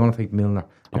 oh, well, I'm going to take Milner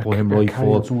and put him right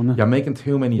forward. You're making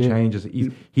too many changes.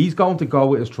 He's going to go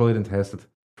with his tried and tested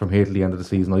from here to the end of the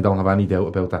season. I don't have any doubt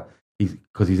about that.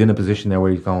 Because he's in a position now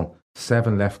where he's going,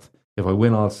 7 left. If I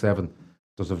win all 7,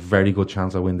 there's a very good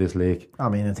chance I win this league. I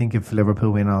mean, I think if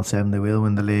Liverpool win all 7, they will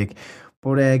win the league.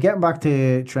 But getting back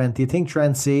to Trent, do you think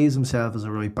Trent sees himself as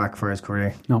a right back for his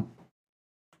career? No.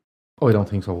 I don't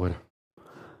think so either.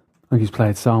 I think he's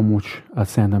played so much at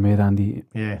centre mid and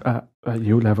at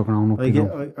youth level growing up.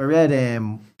 I read,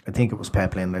 I think it was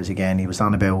Pep Linders again, he was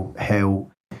on about how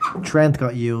Trent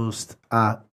got used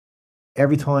at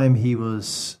every time he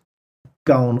was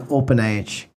going up in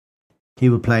age, he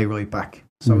would play right back.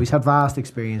 So he's had vast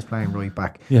experience playing right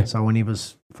back. Yeah. So when he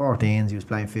was 14s, he was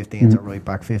playing 15s at right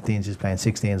back, 15s, he was playing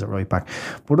 16s at right back.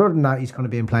 But other than that, he's going to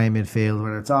be playing midfield,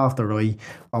 whether it's off the right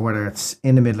or whether it's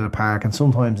in the middle of the park, and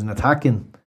sometimes an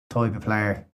attacking type of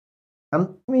player.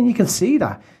 And I mean, you can see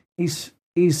that. He's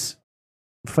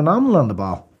phenomenal on the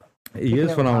ball. He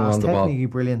is phenomenal on the ball. Technically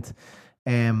brilliant.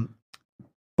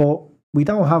 But we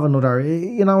don't have another,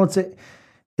 it's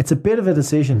a bit of a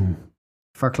decision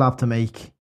for Klopp to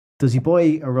make. Does he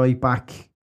buy a right back,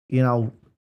 a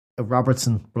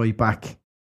Robertson right back,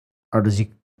 or does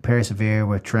he persevere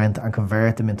with Trent and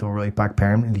convert him into a right back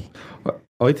permanently?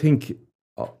 I think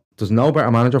there's no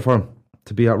better manager for him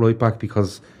to be at right back,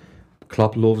 because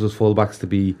Klopp loves his fullbacks to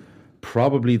be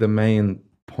probably the main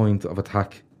point of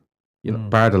attack.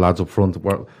 Bar the lads up front,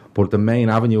 but the main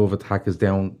avenue of attack is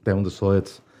down the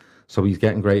sides. So he's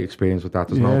getting great experience with that.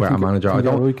 There's no better manager. I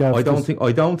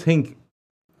don't think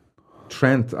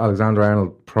Trent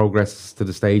Alexander-Arnold progresses to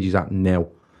the stage he's at now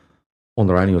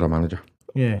under any other manager.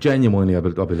 Yeah, genuinely, I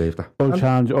believe that.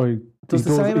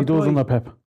 He does under Pep.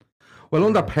 Well,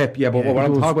 under Pep, but what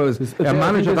I'm talking about is a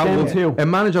manager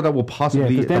that will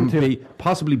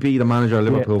possibly be the manager of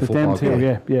Liverpool football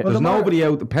club. There's nobody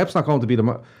out. Pep's not going to be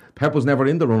Pep was never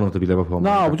in the running to be Liverpool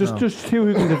manager. No, but just two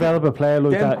who can develop a player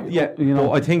like that. Yeah,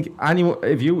 But I think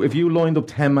if you lined up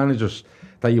 10 managers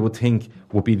that you would think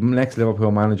would be the next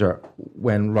Liverpool manager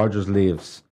when Rodgers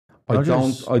leaves, I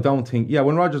don't think. Yeah,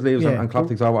 when Rodgers leaves and Klopp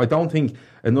takes over, I don't think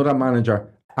another manager.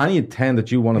 Any 10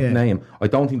 that you want to name, I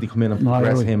don't think they come in and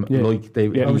progress him like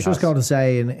they. I was just going to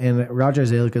say in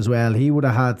Rodgers' ilk as well. He would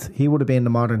have been the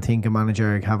modern thinking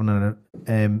manager, having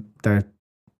their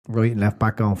right and left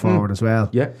back going forward as well.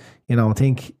 Yeah, I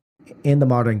think in the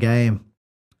modern game,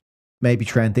 maybe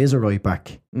Trent is a right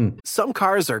back. Some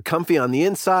cars are comfy on the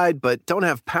inside, but don't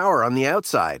have power on the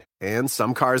outside. And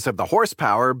some cars have the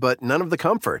horsepower, but none of the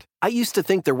comfort. I used to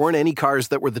think there weren't any cars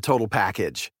that were the total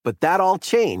package. But that all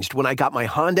changed when I got my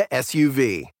Honda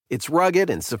SUV. It's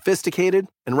rugged and sophisticated.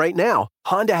 And right now,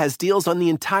 Honda has deals on the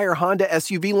entire Honda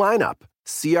SUV lineup.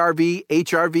 CR-V,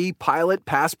 HR-V, Pilot,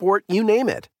 Passport, you name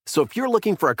it. So if you're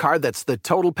looking for a car that's the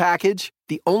total package,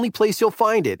 the only place you'll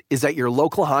find it is at your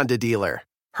local Honda dealer.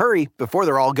 Hurry before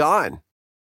they're all gone.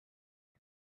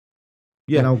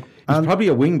 Yeah, he's probably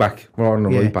a wing back more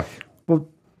than a right back. Well,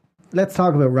 let's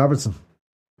talk about Robertson.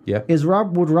 Yeah,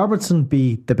 would Robertson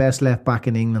be the best left back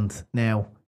in England now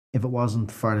if it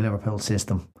wasn't for the Liverpool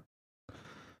system?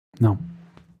 No.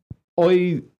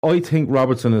 I think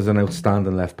Robertson is an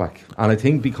outstanding left back, and I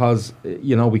think because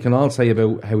we can all say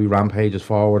about how he rampages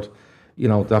forward.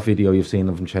 That video you've seen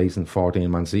of him chasing 14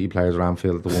 Man City players around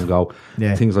field at the one go,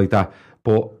 things like that.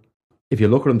 But if you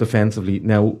look at him defensively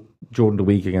now, during the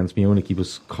week against Munich, he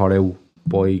was caught out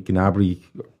by Gnabry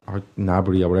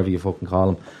or whatever you fucking call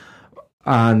him,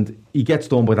 and he gets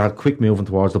done by that quick moving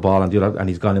towards the ball and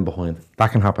he's gone in behind.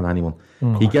 That can happen to anyone.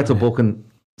 He gets a booking,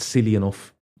 silly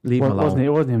enough. Leave him alone. It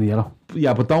wasn't him yellow.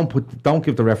 Yeah, but don't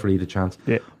give the referee the chance.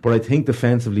 Yeah. But I think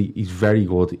defensively he's very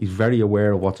good. He's very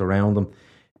aware of what's around him.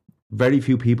 Very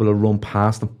few people will run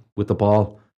past him with the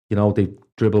ball. They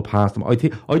dribble past him.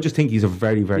 I just think he's a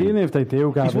very, very... Even if they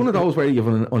do, he's one of those where you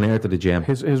have an unearthed to the gem.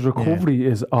 His recovery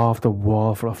is off the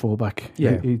wall for a fullback.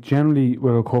 Yeah. He generally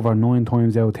will recover 9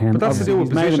 times out of 10. But that's to do with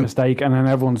he's made a mistake, and then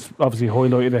everyone's obviously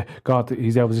highlighted it. God,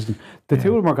 he's out of position. The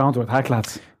two of them are going to attack,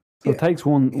 lads. So it takes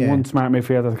one smart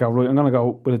midfielder to go, right, I'm going to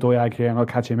go with a diag here and I'll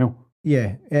catch him out.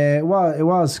 Yeah, well, it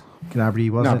was Gnabry,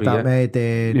 wasn't it? That made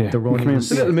the run. It's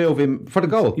a little move in for the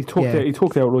goal. He took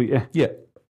it out right, yeah.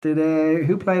 Did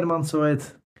who played him on side?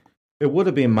 It would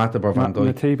have been Matip or Van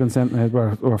Dijk. Matip and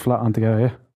Sentinel were flat on together,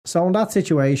 yeah. So in that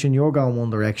situation, you're going one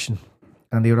direction.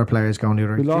 and the other players going the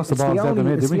other. We lost the ball centre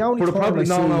mid, did we?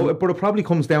 But it probably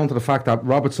comes down to the fact that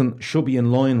Robertson should be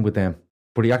in line with them,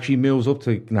 but he actually moves up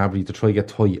to Gnabry to try to get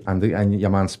tight, and your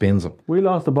man spins him. We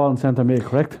lost the ball in centre mid,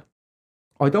 correct?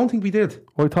 I don't think we did.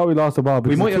 I thought we lost the ball.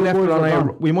 We might have left it on air.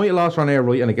 We might have lost it on air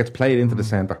right, and it gets played into the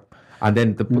centre. And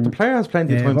then the player has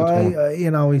plenty of time to turn.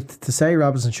 You know, to say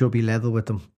Robertson should be level with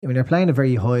them. I mean, they're playing a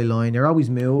very high line. You're always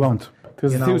moving.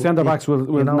 Because the two centre backs will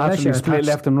naturally split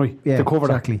left and right to cover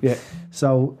exactly. that. Yeah.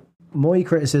 So my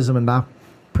criticism in that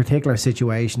particular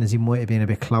situation is he might have been a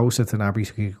bit closer to Gnabry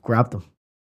so he could grab them.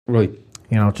 Right.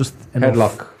 You know, just enough.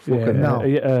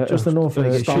 Headlock. Just enough.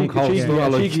 Stone cold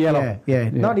cheeky yellow. Yeah.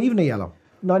 Not even a yellow.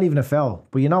 Not even a foul.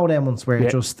 But you know them ones where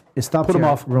it stops Put them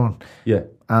off. run. Yeah.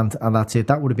 And that's it.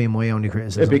 That would have been my only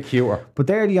criticism. A bit cuter. But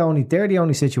they're the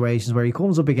only situations where he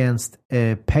comes up against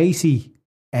a pacey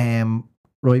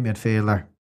right midfielder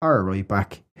or a right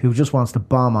back who just wants to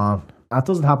bomb on. That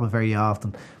doesn't happen very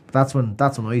often. But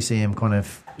that's when I see him kind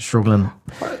of struggling.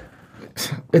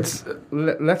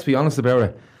 Let's be honest about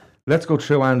it. Let's go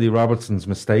through Andy Robertson's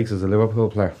mistakes as a Liverpool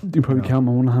player. You probably count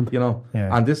on one hand. You know,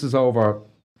 and this is over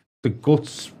the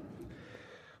guts.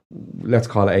 Let's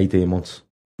call it 18 months.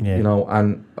 Yeah. You know,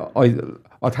 and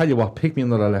I'll tell you what, pick me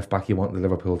another left back you want in the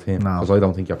Liverpool team, because I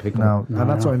don't think you're picking him. And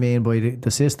that's what I mean by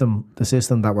the system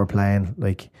that we're playing.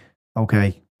 Like,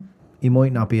 okay, he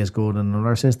might not be as good in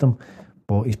another system,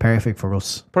 but he's perfect for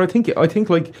us. But I think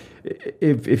like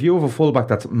if you have a fullback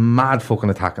that's mad fucking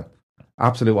attacking,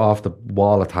 absolute off the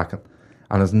wall attacking,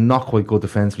 and is not quite good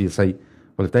defensively, you say,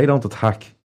 well, if they don't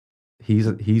attack, he's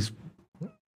a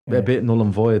bit null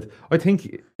and void. I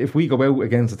think if we go out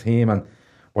against a team and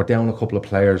we're down a couple of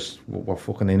players, we're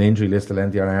fucking in injury list to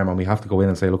lend the arm, and we have to go in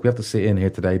and say, look, we have to sit in here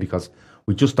today because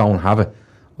we just don't have it.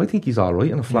 I think he's all right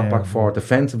in a flat back four,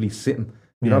 defensively sitting.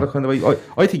 You know, the kind of way.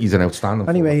 I think he's an outstanding.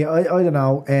 Anyway, I don't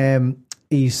know.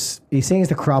 He seems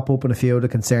to crop up in a few of the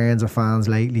concerns of fans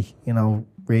lately. You know,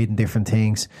 reading different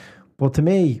things, but to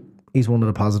me, he's one of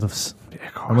the positives. Yeah,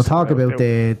 of course. And we'll talk about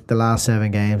the last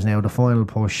 7 games now, the final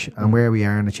push, and where we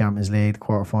are in the Champions League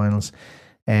quarterfinals.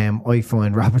 I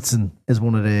find Robertson is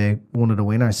one of the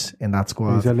winners in that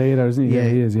squad. He's a leader, isn't he? Yeah,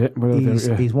 he is.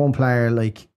 Yeah, he's one player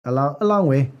like along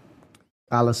with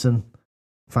Alisson,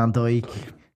 Van Dijk.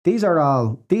 These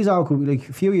all could be, like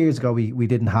a few years ago we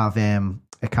didn't have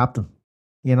a captain.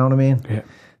 You know what I mean? Yeah.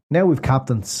 Now we've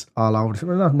captains all over.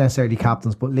 We're not necessarily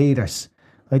captains, but leaders.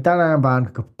 Like that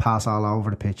armband could pass all over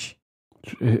the pitch.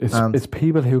 It's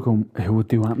people who would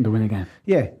do anything to win again.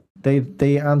 Yeah. They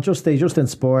just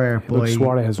inspire by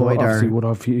Suarez by obviously would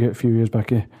have a few years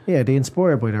back. Yeah, they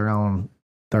inspire by their own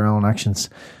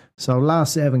actions. So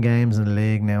last 7 games in the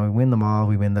league now, we win them all.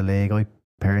 We win the league. I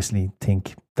personally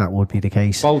think that would be the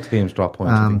case. Both teams drop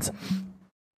points, and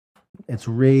it's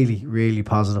really, really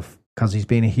positive because he's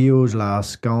been a huge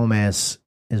loss. Gomez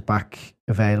is back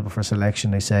available for selection,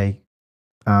 they say,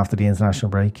 after the international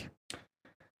break.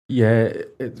 Yeah,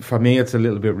 for me, it's a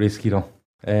little bit risky though.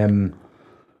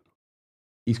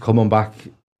 He's coming back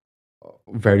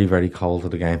very, very cold to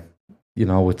the game. You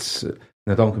know,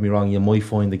 now don't get me wrong, you might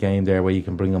find the game there where you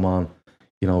can bring him on.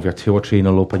 You know, if you're 2 or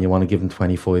 3-0 up and you want to give him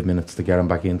 25 minutes to get him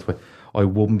back into it, I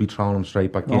wouldn't be throwing him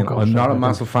straight back in. I'm not a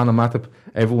massive fan of Matip.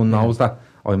 Everyone knows that.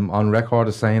 I'm on record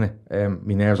as saying it.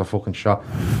 My nerves are fucking shot.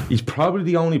 He's probably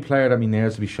the only player that my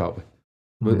nerves will be shot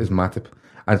with is Matip.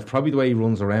 And it's probably the way he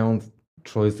runs around,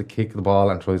 tries to kick the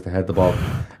ball and tries to head the ball.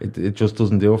 It just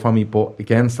doesn't do it for me. But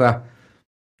against that,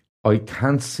 I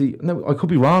can't see. No, I could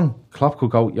be wrong. Klopp could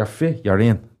go, you're fit, you're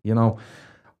in. You know,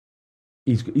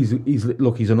 he's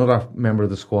another member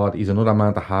of the squad. He's another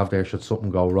man to have there should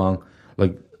something go wrong.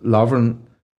 Like Lovren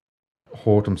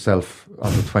hurt himself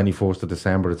on the 21st of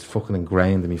December. It's fucking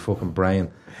ingrained in my fucking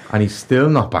brain, and he's still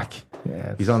not back.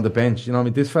 Yeah, he's on the bench. You know what I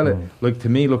mean? This fella, like to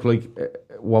me, looked like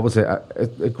what was it?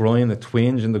 A groin, a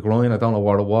twinge in the groin. I don't know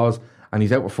what it was. And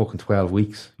he's out for fucking 12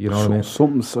 weeks. You know what I mean?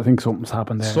 I think something's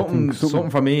happened there. Something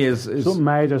for me is something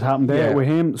major's happened there with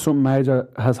him. Something major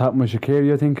has happened with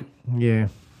Shaqiri, I think. Yeah.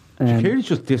 Shaqiri's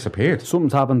just disappeared.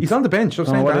 Something's happened. He's on the bench. I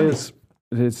think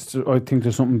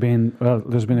there's something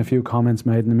there's been a few comments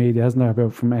made in the media, hasn't there,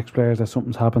 about from ex-players that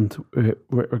something's happened with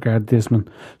regard to Discipline.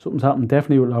 Something's happened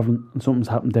definitely with Lovren, and something's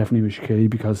happened definitely with Shaqiri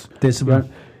because Discipline.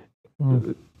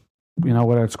 You know,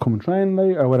 whether it's coming training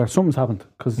late or whether something's happened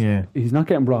because he's not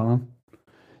getting brought on.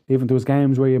 Even those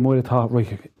games where you might have thought,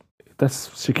 right, that's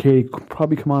Shaqiri could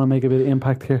probably come on and make a bit of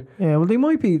impact here. Yeah, well, they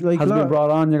might be like hasn't been brought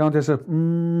on. You're going to say,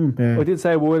 I did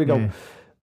say a while ago.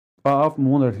 I often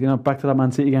wondered, you know, back to that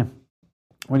Man City game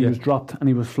when he was dropped and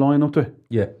he was flying up to it.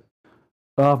 Yeah,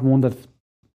 I often wondered,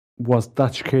 was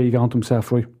that Shaqiri going to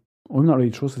himself, right? I'm not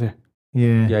really trusted here.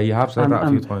 Yeah, you have said that a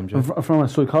few times. Yeah. From a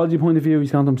psychology point of view,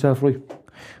 he's gone to himself right.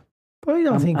 But I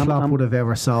don't think Klopp would have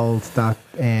ever sold that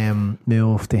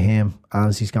move to him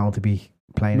as he's going to be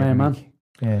playing. Man.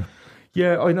 Yeah.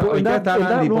 Yeah, I know. But I in get that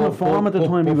Andy, run of form at the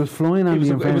time, he was flying. It was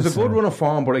a good run of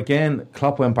form, but again,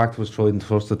 Klopp went back to his tried and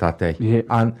trusted that day.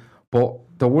 Yeah. But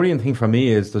the worrying thing for me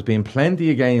is there's been plenty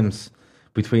of games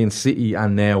between City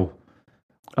and now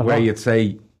where you'd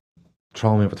say,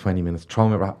 throw him in for 20 minutes, throw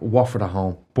him in for Watford at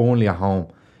home, Burnley at home.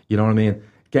 You know what I mean?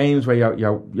 Games where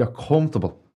you're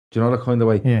comfortable. Do you know that kind of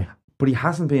way? Yeah. But he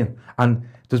hasn't been. And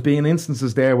there's been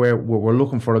instances there where we're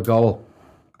looking for a goal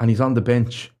and he's on the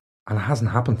bench and it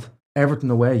hasn't happened.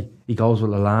 Everton away, he goes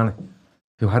with Lallana,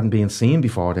 who hadn't been seen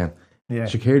before then. Yeah.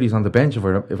 Shaqiri's on the bench if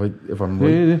I'm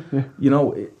right. Yeah. You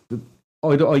know,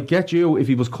 I get you if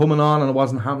he was coming on and it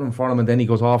wasn't happening for him and then he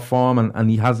goes off form and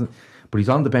he hasn't. But he's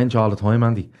on the bench all the time,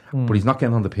 Andy. But he's not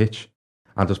getting on the pitch.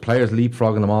 And there's players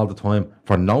leapfrogging him all the time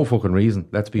for no fucking reason.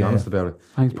 Let's be honest about it.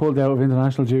 And he's pulled out of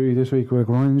international duty this week with a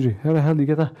groin injury. How the hell did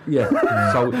you get that? Yeah.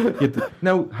 So,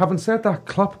 now, having said that,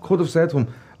 Klopp could have said to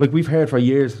him, like we've heard for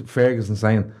years, Ferguson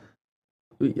saying,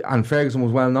 and Ferguson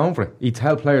was well known for it, he'd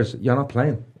tell players, you're not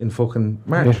playing in fucking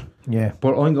March. Yeah.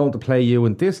 But I'm going to play you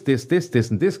in this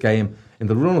and this game in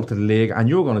the run up to the league, and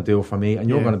you're going to do it for me, and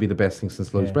you're going to be the best thing since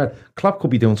sliced bread. Klopp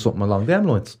could be doing something along them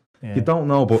lines. Yeah. You don't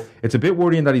know, but it's a bit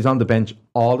worrying that he's on the bench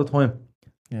all the time.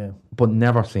 Yeah. But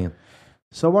never seen.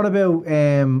 So what about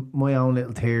my own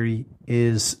little theory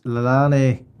is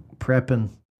Lallana prepping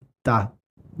that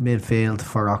midfield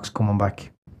for Ox coming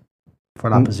back for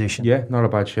that position? Yeah, not a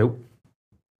bad shout.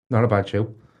 Not a bad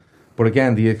shout. But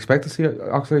again, do you expect to see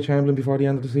Oxlade-Chamberlain before the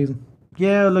end of the season?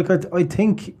 Yeah, look, I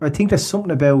think there's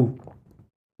something about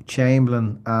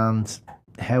Chamberlain and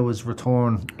how his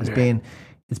return has been.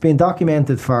 It's been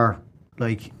documented for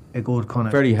like a good kind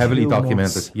of very heavily 2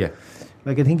 documented. months. Yeah,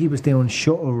 like I think he was doing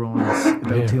shuttle runs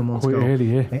about 2 months ago,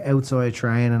 early, like outside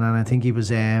training, and I think he was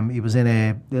in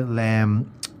a little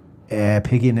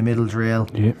piggy in the middle drill.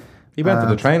 Yeah, he went to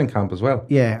the training camp as well.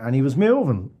 Yeah, and he was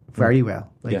moving very well.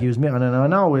 Like he was, and I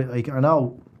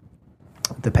know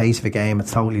the pace of a game,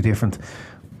 it's totally different,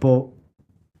 but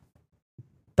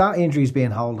that injury's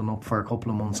been holding up for a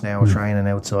couple of months now, training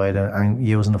outside and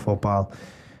using the football.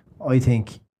 I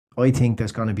think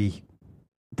there's going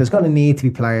to need to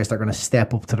be players that are going to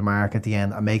step up to the mark at the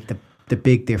end and make the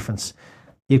big difference.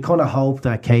 You'd kind of hope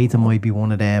that Keita might be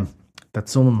one of them, that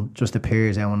someone just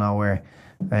appears out of nowhere.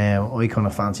 I kind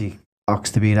of fancy Ox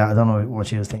to be that. I don't know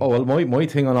what you think. Oh well, my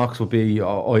thing on Ox would be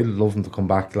I'd love him to come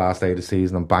back the last day of the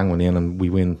season and bang one in and we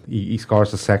win. He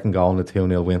scores the second goal in the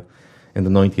 2-0 win in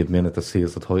the 90th minute to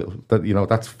seals the title.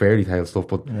 That's fairy tale stuff.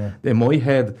 But in my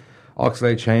head,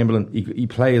 Oxlade-Chamberlain, he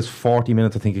plays 40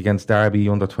 minutes, I think, against Derby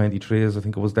under 23s. I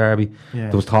think it was Derby. Yeah.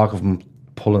 There was talk of him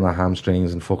pulling the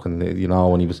hamstrings and fucking,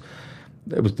 and he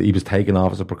was taken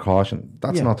off as a precaution.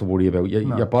 That's not to worry about.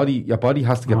 Your body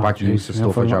has to get back used to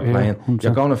stuff as you're playing. 100%.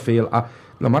 You're going to feel,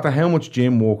 no matter how much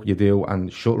gym work you do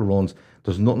and shuttle runs,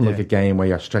 there's nothing like a game where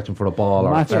you're stretching for the ball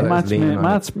or match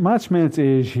minutes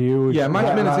is huge. Yeah,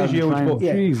 match minutes is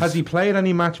huge. But has he played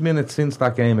any match minutes since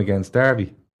that game against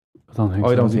Derby? I don't think.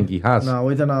 I don't think he has. No,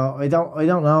 I don't know. I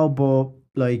don't know. But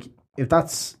like, if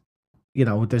that's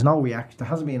there's no reaction. There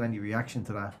hasn't been any reaction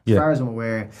to that. As far as I'm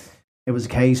aware, it was a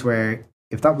case where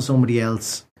if that was somebody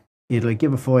else, you'd like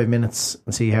give it 5 minutes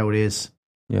and see how it is.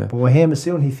 Yeah. But with him, as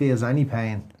soon as he feels any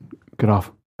pain, get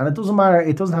off. And it doesn't matter.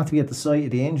 It doesn't have to be at the site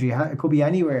of the injury. It could be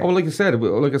anywhere. Oh, like I said, it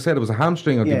was a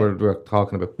hamstring we were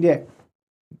talking about. Yeah.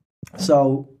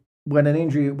 So when an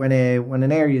injury, when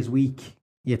an area is weak,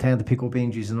 you tend to pick up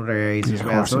injuries in other areas as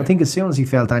well. So I think as soon as he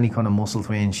felt any kind of muscle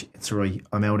twinge, it's right.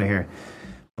 I'm out of here.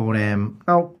 But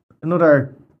now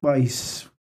another. When was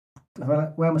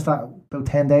that? About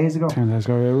 10 days ago. 10 days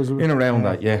ago. Yeah, it was in around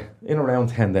that. Yeah, in around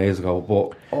 10 days ago.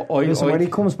 But when he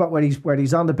comes back, where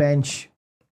he's on the bench.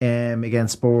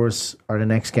 Against Spurs or the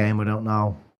next game, I don't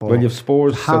know. But well, you have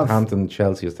Spurs, Southampton,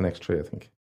 Chelsea as the next 3, I think.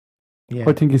 Yeah.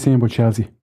 I think he's saying about Chelsea.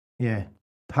 Yeah.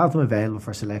 To have them available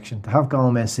for selection. To have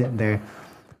Gomez sitting there,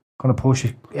 kind of push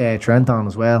Trent on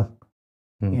as well.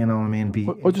 You know what I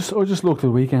mean? I just looked at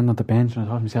the weekend at the bench and I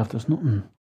thought to myself, there's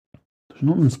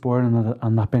nothing spoiling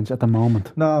on that bench at the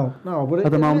moment. No. But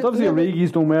at the moment, obviously,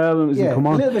 Origi's done well. And come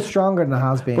on, a little bit stronger than it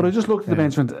has been. But I just looked at the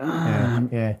bench and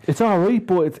went, it's all right,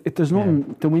 but there's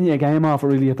nothing to win you a game off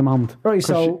really at the moment. Right,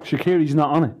 so Shaqiri's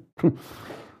not on it.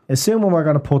 Assuming we're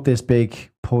going to put this big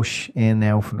push in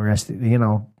now for the rest of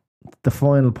the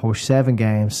final push, 7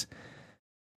 games,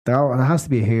 there has to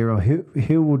be a hero.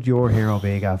 Who would your hero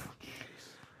be, Gav?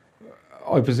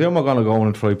 I presume we're going to go on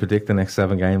and try to predict the next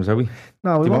 7 games, are we?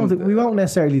 No, we won't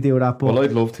necessarily do that. But well,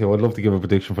 I'd love to. I'd love to give a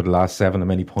prediction for the last 7 and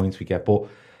many points we get. But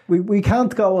we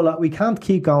can't go a lot. We can't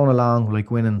keep going along like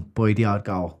winning by the odd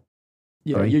goal.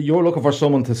 yeah, Right. you're looking for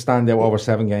someone to stand out over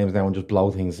 7 games now and just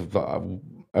blow things out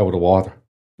of the water.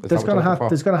 There's going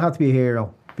to have to be a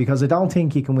hero, because I don't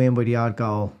think you can win by the odd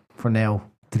goal from now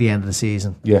to the end of the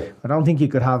season. Yeah. I don't think you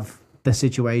could have the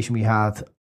situation we had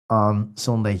on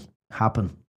Sunday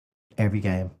happen every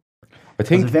game. I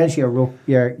think eventually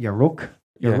your ruck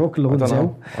loads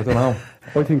out. I don't know.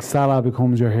 I think Salah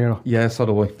becomes your hero. Yeah, so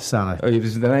do I. Salah. It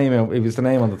was the name. It was the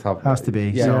name on the top. Has to be.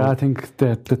 Yeah, Yeah, I think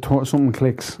something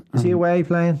clicks. Is he away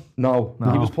playing? No,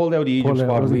 he was pulled out of the Egypt Pulled out,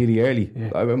 squad was he? really early.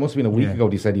 Yeah. It must have been a week ago.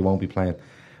 They said he won't be playing.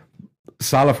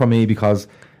 Salah for me, because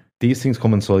these things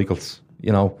come in cycles.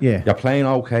 You know, Yeah. you're playing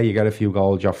okay, you get a few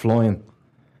goals, you're flying.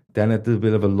 Then at a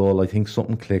bit of a lull, I think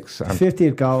something clicks. And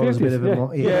 50th goal is a bit of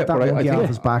 50th, a yeah, that but I monkey think- off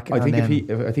his back. I think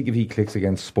and if he clicks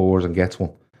against Spurs and gets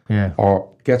one, yeah. or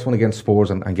gets one against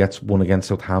Spurs and gets one against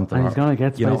Southampton, And he's gonna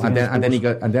get you know, space and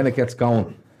against then it gets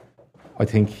going. I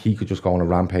think he could just go on a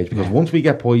rampage, because once we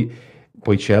get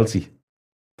by Chelsea,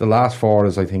 the last 4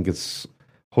 is, I think it's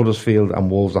Huddersfield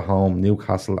and Wolves at home,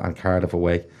 Newcastle and Cardiff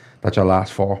away. That's your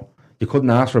last 4. You couldn't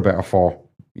ask for a better 4.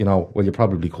 You know, well, you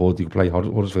probably could. You could play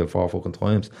Huddersfield 4 fucking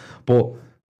times, but.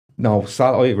 No,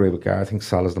 I agree with Gar. I think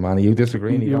Salah's the man. Are you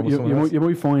disagreeing? You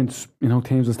might find,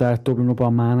 teams will start doubling up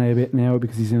on Mane a bit now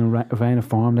because he's in a vein of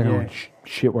form. They're going,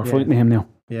 shit, we're fighting him now.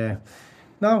 Yeah.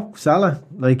 No, Salah.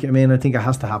 I think it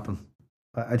has to happen.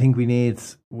 I think we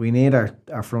need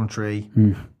our front 3,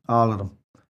 all of them.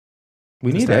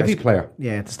 We need every player.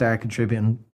 Yeah, to start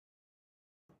contributing.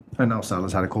 I know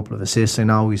Salah's had a couple of assists. I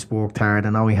know he's worked hard. I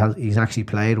know he's actually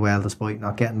played well despite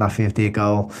not getting that 50th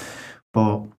goal.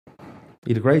 But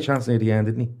he had a great chance near the end,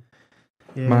 didn't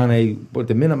he? yeah. Mane, but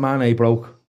the minute Mane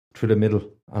broke through the middle,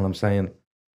 and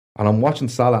I'm watching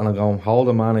Salah and I'm going, hold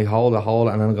it, Mane, hold it,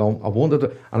 and then I'm going, I wondered,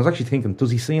 and I was actually thinking,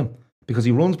 does he see him? Because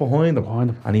he runs behind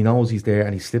him, and he knows he's there,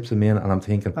 and he slips him in, and I'm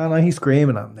thinking, I know he's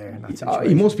screaming at him there. In that he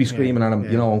situation. must be screaming at him,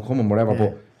 I'm coming, whatever,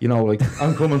 but like,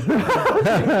 I'm coming.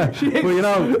 But like,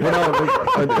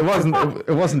 it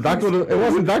wasn't that good. It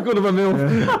wasn't that good of a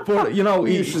move. But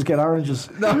He used to just get oranges.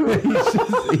 No,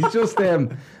 he's just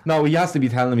no, he has to be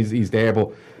telling him he's there.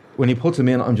 But when he puts him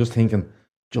in, I'm just thinking,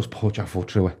 just put your foot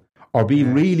through it, or be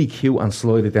really cute and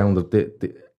slide it down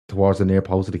the towards the near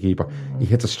post of the keeper. He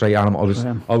hits it straight at him.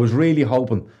 I was really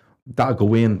hoping that'd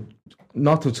go in,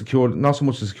 not so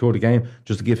much to secure the game,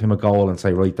 just to give him a goal and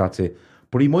say, right, that's it.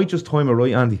 But he might just time it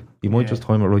right, Andy. He might just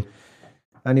time it right.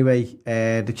 Anyway,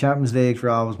 the Champions League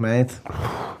draw was made.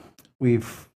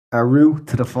 We've a route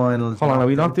to the finals. Hold on, are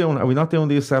we not doing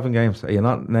these 7 games? Are you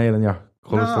not nailing your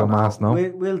colours to a mast? No,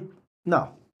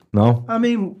 no. No. I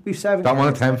mean, we've 7. Don't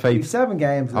want to tempt fate. We've 7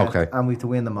 games left, Okay. and we've to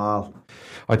win them all.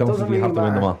 I don't think we have to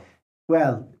win them matter. all.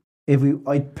 Well,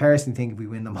 I personally think if we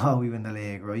win them all, we win the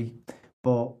league, right?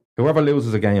 But Whoever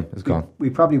loses a game is gone. we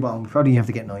probably won't. We probably have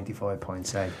to get 95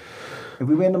 points. Say, if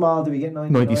we win them all, do we get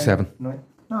 97.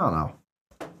 No.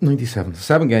 97.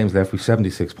 7 games left with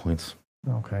 76 points.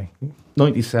 Okay.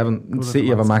 97. Good City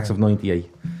have a max of 98.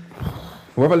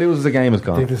 Whoever loses a game is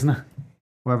gone. Isn't it?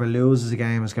 Whoever loses a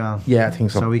game is gone. Yeah, I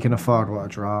think so. So we can afford what a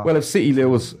draw. Well, if City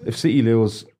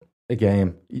lose a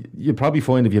game, you'll probably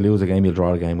find if you lose a game, you'll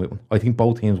draw a game with them. I think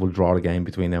both teams will draw a game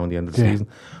between now and the end of the season.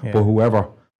 Yeah. But whoever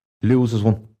loses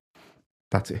one,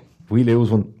 that's it. If we lose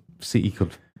one, City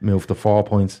could move to 4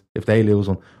 points. If they lose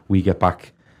one, we get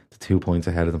back to 2 points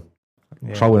ahead of them.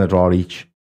 Throw in a draw each.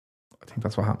 I think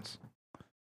that's what happens.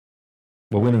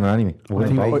 We're winning anyway.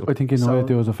 I think United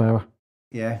do us a favour.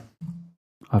 Yeah.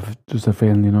 I've just a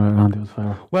feeling United don't do us a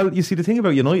favour. Well, you see, the thing about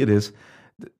United is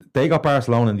they got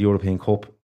Barcelona in the European Cup.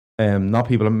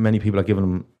 Many people are giving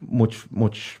them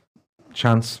much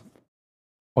chance.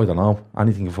 I don't know.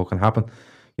 Anything can fucking happen.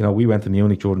 We went to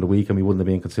Munich during the week and we wouldn't have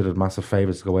been considered massive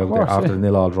favourites to go out there after the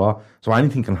 0-0 draw. So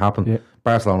anything can happen. Yeah.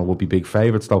 Barcelona would be big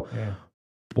favourites though. Yeah.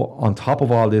 But on top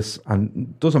of all this, and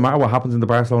it doesn't matter what happens in the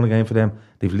Barcelona game for them,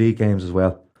 they've league games as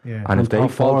well. Yeah. And if they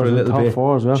falter a little bit,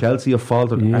 well. Chelsea have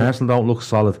faltered, Arsenal don't look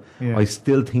solid. Yeah. I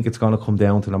still think it's going to come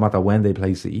down to no matter when they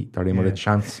play City, they're in with a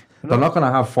chance. They're not going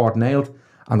to have Fort nailed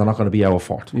and they're not going to be out of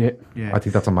Fort. Yeah. Yeah. I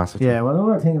think that's a massive Yeah, well,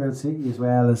 another thing about City as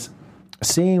well is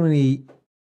seemingly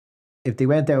if they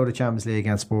went out of the Champions League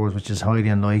against Spurs, which is highly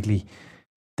unlikely,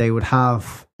 they would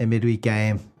have a midweek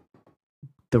game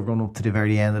the run up to the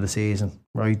very end of the season,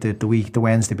 right? The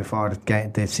Wednesday before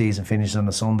the season finishes on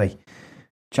a Sunday.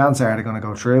 Chances are they're going to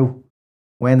go through.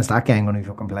 When is that game going to be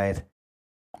fucking played?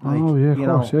 Of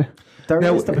course, yeah.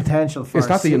 There is the potential for... Is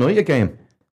that the United game?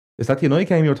 Is that the United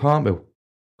game you're talking about?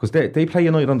 Because they play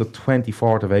United on the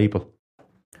 24th of April,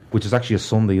 which is actually a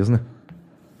Sunday, isn't it?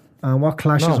 And what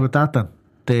clashes with that then?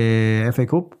 The FA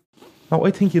Cup? No,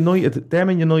 I think them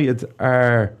and United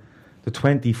are the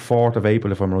 24th of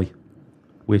April, if I'm right.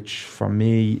 Which, for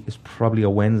me, is probably a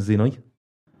Wednesday night.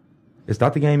 Is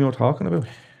that the game you're talking about?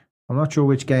 I'm not sure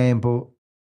which game, but...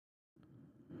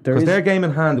 Because their game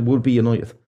in hand would be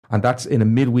United. And that's in a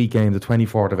midweek game, the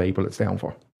 24th of April, it's down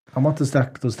for. And what does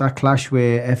that clash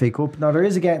with FA Cup? No, there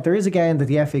is a game that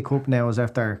the FA Cup now is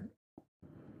after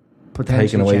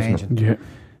potentially changing. Yeah.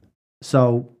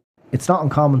 So it's not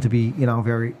uncommon to be,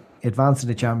 very advanced in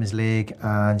the Champions League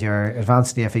and you're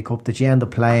advanced in the FA Cup that you end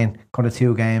up playing kind of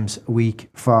 2 games a week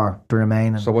for the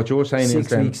remaining. So what you're saying 6 is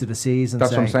then, weeks of the season.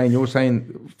 That's what I'm saying. You're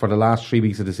saying for the last 3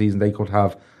 weeks of the season they could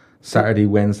have Saturday,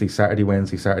 Wednesday, Saturday,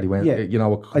 Wednesday, Saturday, Wednesday.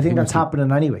 Yeah. I think that's happening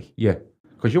anyway. Yeah.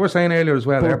 Because you were saying earlier as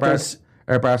well,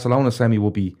 our Barcelona semi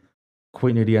will be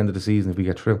quite near the end of the season if we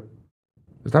get through.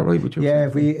 Is that right? With you? Yeah,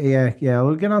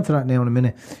 we'll get on to that now in a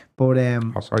minute. But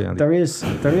sorry, Andy. there is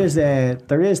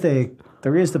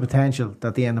the potential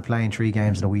that they end up playing 3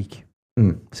 games in a week.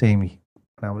 See me.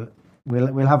 Now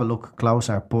we'll have a look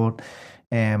closer, but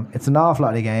it's an awful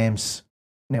lot of games.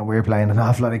 Now we're playing an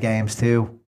awful lot of games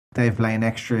too. They've played an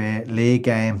extra league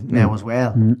game now as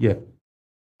well. Yeah.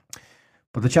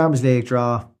 But the Champions League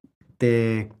draw,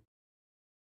 we're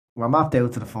mapped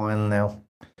out to the final now.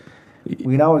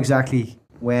 We know exactly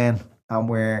when and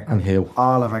where and how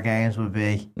all of our games will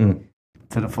be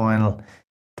to the final.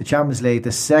 The Champions League,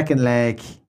 the second leg,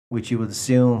 which you would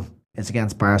assume is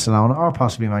against Barcelona or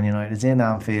possibly Man United, is in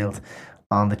Anfield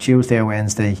on the Tuesday or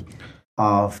Wednesday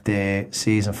of the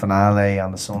season finale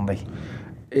on the Sunday.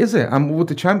 Is it? And would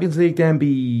the Champions League then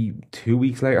be 2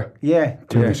 weeks later? Yeah.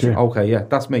 2 weeks, yeah. Okay, yeah,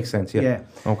 that makes sense, yeah.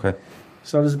 Okay.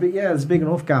 So there's a big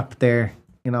enough gap there,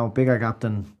 bigger gap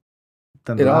than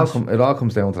it all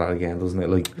comes down to that again, doesn't it?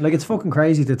 Like it's fucking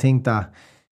crazy to think that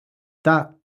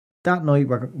night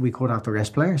we could have to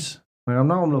rest players.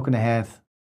 I'm looking ahead,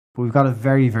 but we've got a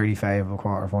very, very favourable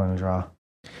quarter-final draw.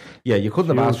 Yeah, you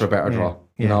couldn't have asked for a better draw.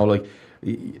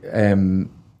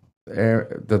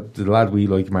 The lad we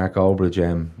like, Mark Albridge,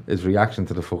 his reaction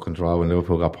to the fucking draw when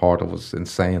Liverpool got Porto was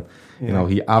insane. Yeah.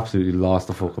 He absolutely lost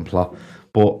the fucking plot.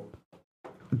 But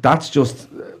that's just,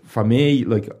 for me,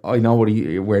 I know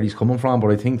where he's coming from,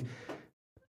 but I think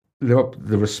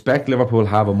the respect Liverpool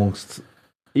have amongst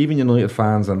even United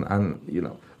fans and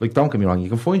don't get me wrong, you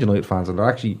can find United fans and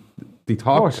they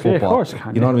talk football. Of course,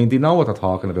 what I mean? They know what they're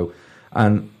talking about.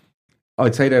 And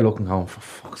I'd say they're looking home, for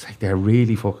fuck's sake, they're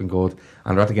really fucking good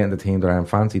and they're at getting the team they're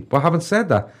fancied. But having said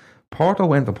that, Porto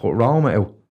went and put Roma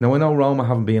out. Now I know Roma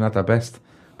haven't been at their best,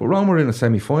 but Roma were in a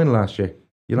semi-final last year.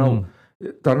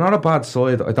 They're not a bad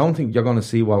side. I don't think you're going to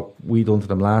see what we done to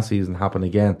them last season happen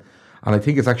again. And I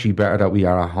think it's actually better that we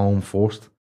are at home first,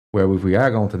 where if we are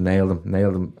going to nail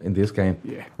them in this game,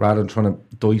 rather than trying to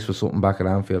dice for something back at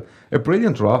Anfield. A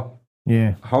brilliant draw.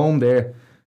 Yeah. Home there,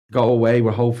 go away,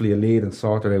 we're hopefully a lead and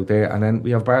sort it out there. And then we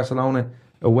have Barcelona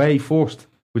away first,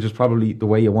 which is probably the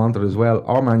way you want it as well,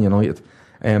 or Man United.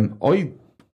 I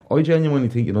genuinely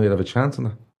think United have a chance in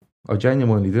that. I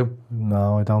genuinely do.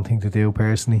 No, I don't think they do,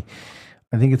 personally.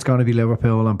 I think it's going to be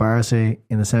Liverpool and Barca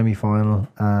in the semi-final,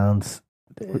 and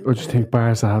I just think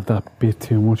Barca have that bit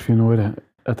too much for United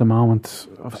at the moment.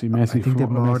 Obviously, Messi. I think they've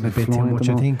more than a bit too much.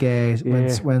 I think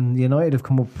when United have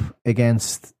come up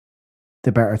against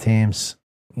the better teams,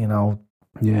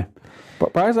 Yeah,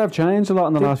 but Barca have changed a lot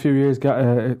in the last few years.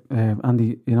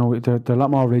 Andy, they're a lot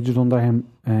more rigid under him.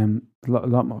 A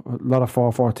lot of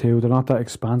 4-4-2. They're not that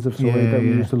expansive side that we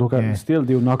used to look at. They still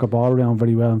do knock a ball around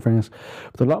very well in fairness,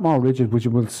 but they're a lot more rigid, which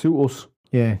will suit us.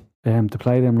 Yeah, to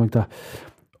play them like that.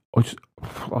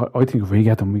 I think if we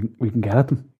get them, we can get at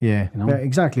them. Yeah,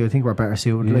 exactly. I think we're better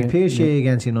suited. Like PSG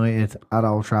against United at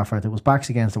Old Trafford, it was backs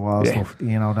against the wall stuff.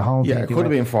 The home. Yeah, it could have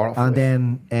been 4-4. And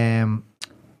then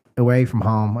away from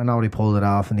home, I know they pulled it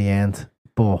off in the end,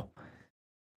 but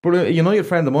a United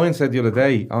friend of mine said the other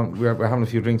day, we were having a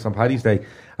few drinks on Paddy's Day,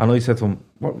 and I said to him,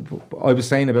 I was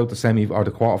saying about the semi or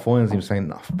the quarterfinals, he was saying,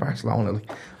 no, for Barcelona.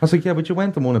 I was like, yeah, but you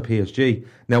went and won at PSG.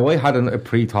 Now, I had a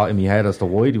pre-thought in my head as to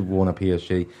why they won at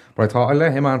PSG, but I thought I'd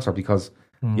let him answer because,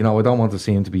 I don't want to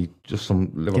see him to be just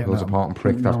some Liverpool supporting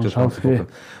prick that just wants to fucking.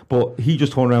 But he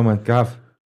just turned around and went, Gav,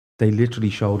 they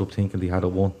literally showed up thinking they had a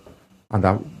won, and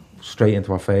that straight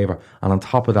into our favour. And on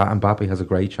top of that, Mbappe has a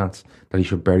great chance that he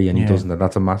should bury, and he doesn't, and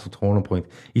that's a massive turning point.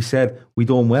 He said, we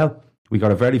done well. We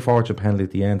got a very fortunate penalty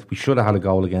at the end. We should have had a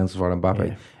goal against us for Mbappe.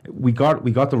 Yeah. We got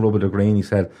the rub of the green, he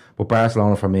said, but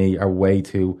Barcelona for me are way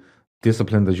too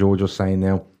disciplined, as you're just saying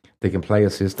now. They can play a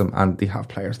system, and they have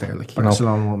players there. Like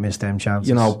Barcelona won't miss them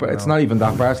chances. But it's not even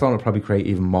that. Barcelona will probably create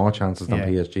even more chances than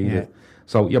PSG did.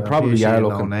 So you probably PSG, are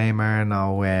looking. No Neymar,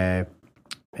 no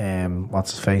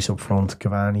what's his face up front,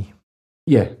 Cavani.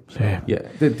 Yeah.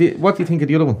 What do you think of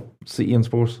the other one, City and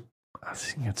Spurs? I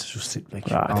think it's just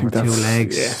like I over think 2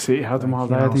 legs. Yeah, City had them all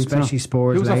there, especially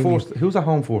Spurs. Who's at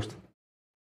home first?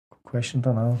 Question,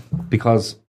 don't know.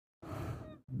 Because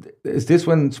is this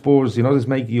when Spurs, this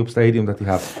Makey Up stadium that they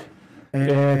have?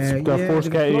 It's their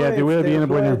first game. Yeah, they will be in a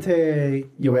brilliant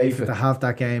UEFA to have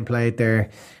that game played there.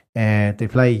 They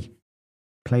play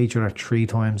each other 3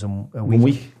 times a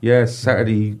week. Yeah,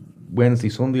 Saturday, Wednesday,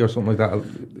 Sunday, or something like that,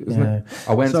 isn't it?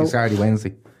 Or Wednesday, Saturday,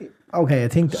 Wednesday. Okay, I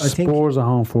think Spurs are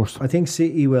home first. I think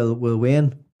City will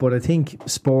win, but I think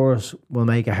Spurs will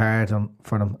make it hard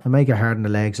for them. And make it hard on the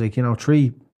legs. Like,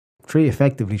 three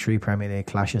Premier League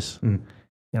clashes.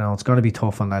 It's going to be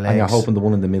tough on their legs. And you're hoping the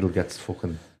one in the middle gets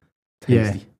fucking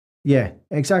tasty. Yeah,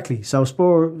 exactly. So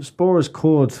Spurs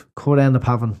could end up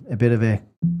having a bit of an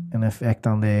effect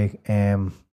on the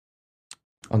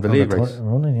league race.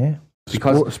 Running, yeah.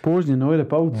 Because Spurs United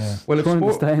both. Yeah. Well, if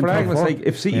for argument's sake,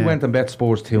 if City went and bet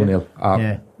Spurs 2-0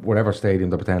 at whatever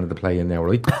stadium they're pretending to play in now,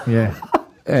 right? Yeah.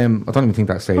 I don't even think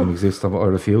that stadium exists. I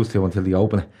refuse to until they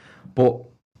open it. But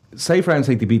say for argument's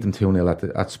sake they beat them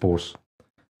 2-0 at Spurs,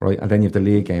 right? And then you have the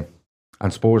league game,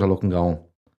 and Spurs are looking going,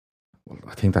 well,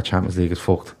 I think that Champions League is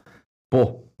fucked.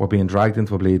 But we're being dragged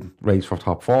into a bleeding race for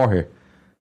top 4 here.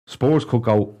 Spurs could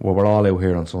go, well, we're all out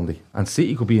here on Sunday, and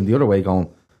City could be in the other way going,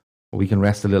 well, we can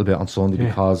rest a little bit on Sunday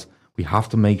because we have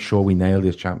to make sure we nail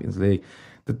this Champions League.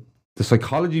 The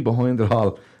psychology behind it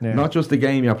all, not just the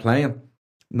game you're playing,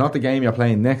 not the game you're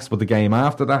playing next, but the game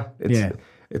after that.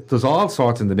 There's all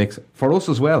sorts in the mix for us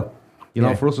as well.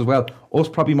 For us as well. Us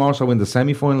probably more so in the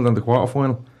semi-final than the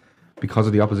quarter-final because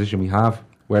of the opposition we have.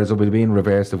 Whereas it would have been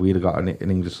reversed if we'd have got an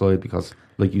English side because,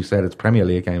 like you said, it's Premier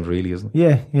League games really, isn't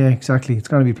it? Yeah, exactly. It's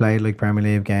going to be played like Premier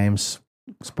League games.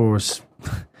 Spurs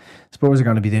are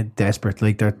going to be desperate.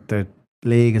 Like their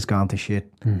league has gone to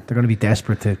shit. They're going to be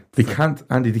desperate to. They can't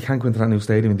go into that new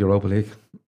stadium in the Europa League.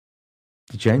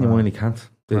 They genuinely can't.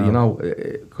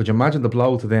 Could you imagine the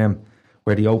blow to them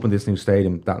where they opened this new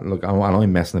stadium? That and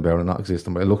I'm messing about it not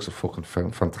existing, but it looks a fucking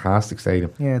fantastic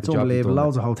stadium. Yeah, it's unbelievable.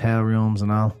 Loads of hotel rooms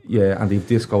and all. Yeah, and they've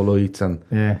disco lights and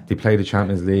they play the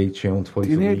Champions League tune twice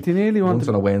a week. Once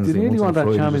on a Wednesday, do you nearly want that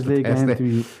Friday, Champions League game to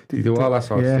be? They do all that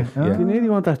sort of stuff. Do you nearly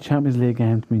want that Champions League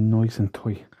game to be nice and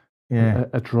tight? Yeah,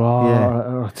 a draw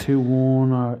or a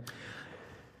 2-1 or.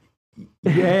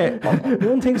 Yeah,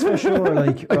 one thing's for sure,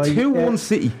 like a 2-1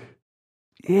 City.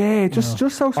 Yeah, just so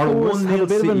Spurs have a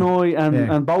bit of an eye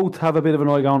and both have a bit of an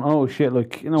eye going, oh shit,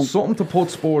 something to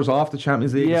put Spurs off the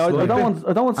Champions League. Yeah, I don't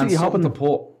want City hopping to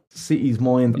put City's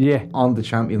mind on the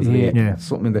Champions League. Yeah.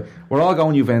 Something in there. We're all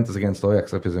going Juventus against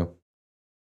Ajax, I presume.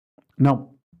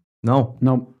 No.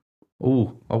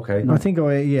 Oh, okay. I think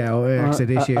Ajax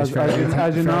this year is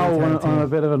as you know, I'm a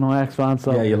bit of an Ajax fan,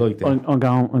 so you like that. I'm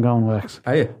going Ajax.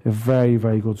 Are you? A very,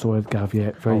 very good side, Gav. Yeah,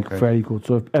 very good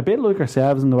side. A bit like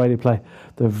ourselves in the way they play.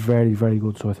 They're very, very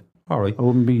good side. All right. I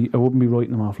wouldn't be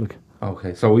writing them off like.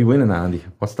 Okay, so we winning, Andy.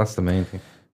 That's the main thing.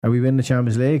 Are we winning the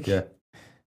Champions League? Yeah.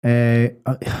 I'll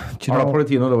put it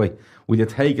to you another way. Will you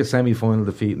take a semi-final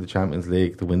defeat in the Champions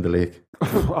League to win the league?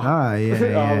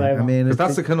 Yeah. I mean,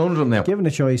 that's a conundrum now. Given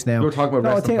a choice now, you're talking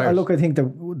about I think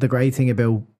the great thing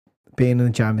about being in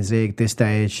the Champions League at this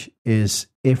stage is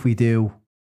if we do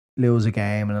lose a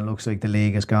game and it looks like the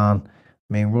league is gone,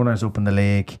 I mean, runners up in the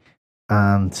league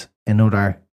and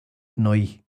another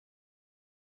night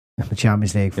in the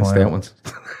Champions League final. Instatements.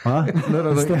 What?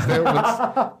 No,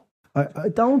 Instatements. I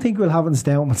don't think we'll have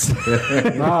installments.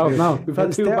 No, we've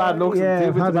had two bad looks.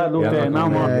 There. No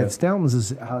more. Installments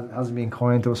hasn't been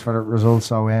kind to us for the results,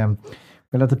 so we'll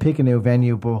have to pick a new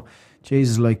venue. But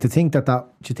Jesus, to think that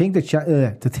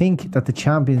the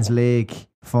Champions League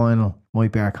final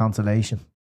might be our consolation.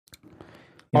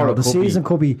 The season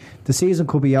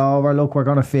could be over. Look, we're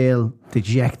going to feel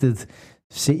dejected.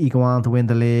 City go on to win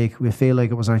the league. We feel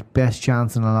like it was our best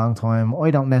chance in a long time. I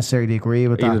don't necessarily agree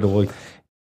with that. Either do I.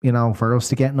 For us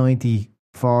to get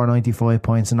 94, 95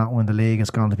 points and not win the league, it's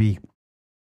going to be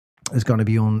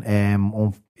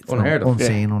unheard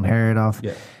of.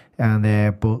 Yeah.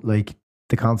 And but the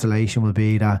consolation will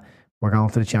be that we're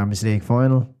going to the Champions League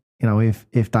final.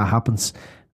 If that happens,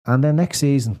 and then next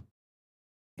season,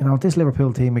 this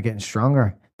Liverpool team are getting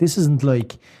stronger. This isn't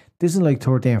like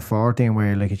 13, 14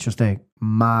 where it's just a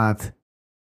mad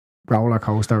roller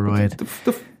coaster ride.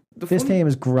 This team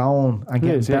has grown and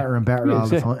getting better and better all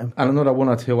the time. And another one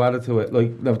or two added to it.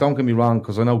 Now, don't get me wrong,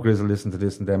 because I know Grizz will listen to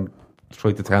this and then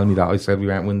tried to tell me that I said we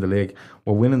weren't winning the league.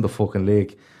 We're winning the fucking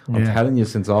league. I'm telling you,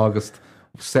 since August,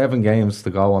 7 games to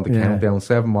go on the countdown,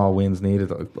 7 more wins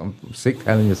needed. I'm sick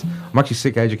telling you. I'm actually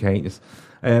sick educating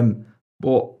you.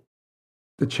 But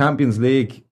the Champions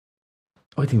League,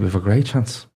 I think we have a great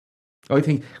chance. I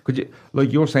think, could you,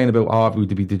 like you're saying about,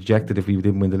 we'd be dejected if we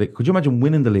didn't win the league. Could you imagine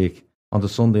winning the league on the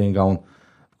Sunday and going,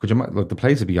 like the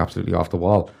place would be absolutely off the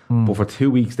wall. But for 2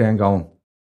 weeks then going,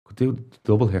 could do the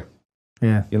double here.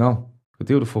 Yeah. You know, could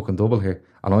do the fucking double here.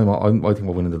 And I think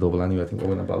we're winning the double anyway. I think we're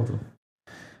winning both of them.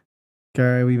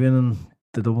 Gary, are we winning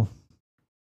the double?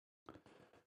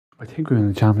 I think we're in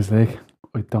the Champions League.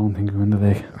 I don't think we're in the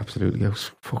league. Absolutely. It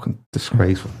was fucking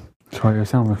disgraceful. Sorry, I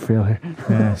sound like Phil here.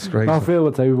 Yeah, disgraceful. No, Phil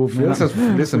would say we would Phil says,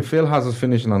 listen, Phil has us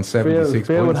finishing on 76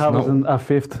 Phil points. would have us at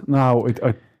 5th. No,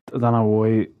 I don't know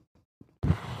why.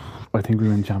 I think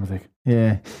we're in the Champions League.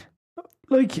 Yeah.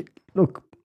 Like, look,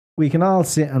 we can all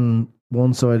sit on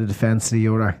one side of the fence to the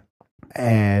other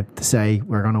to say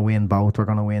we're going to win both, we're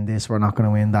going to win this, we're not going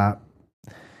to win that.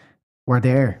 We're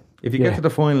there. If you get to the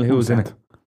final, who's in it?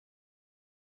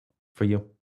 For you?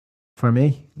 For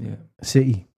me? Yeah.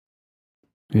 City.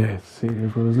 Yeah, City,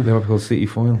 isn't it? Liverpool City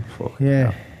final. Fuck.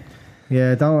 Yeah.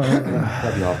 Yeah, don't.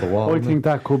 That'd be off the wall. I think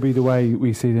that could be the way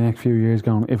we see the next few years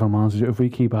going. If I'm honest, if we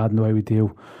keep adding the way we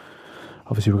do,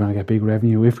 obviously we're going to get big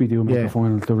revenue. If we do make the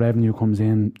final, the revenue comes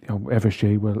in. You know,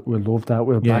 FSG will love that.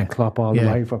 We'll back Klopp all the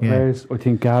way for players. I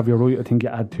think Gav, you're right. I think you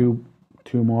add two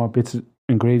more bits of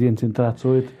ingredients into that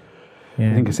side.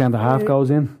 I think a centre half goes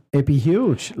in. It'd be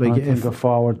huge. Like I think a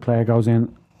forward player goes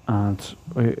in, and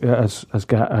as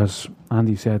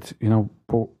Andy said, you know,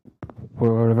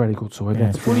 we're a very good side.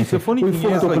 The funny we've thing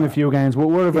fucked is, up in a few games, but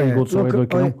we're a very good side.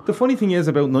 The funny thing is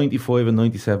about 95 and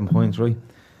 97 points, right?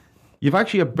 You've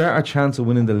actually a better chance of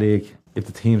winning the league if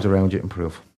the teams around you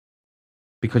improve.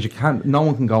 Because no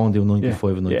one can go and do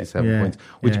 95 and 97 points,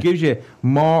 which gives you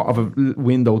more of a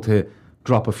window to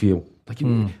drop a few. Like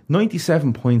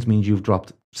 97 points means you've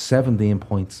dropped 17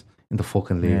 points in the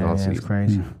fucking league all season. It's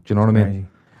crazy. Do you know what I mean?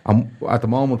 At the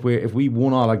moment, if we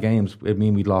won all our games, it'd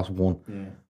mean we'd lost one.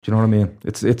 Do you know what I mean?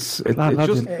 It's just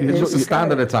the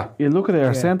standard it's at. You look at it,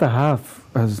 our centre half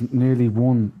has nearly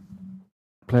won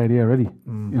Player of the Year already. You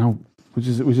know, which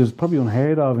is probably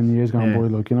unheard of in years gone by.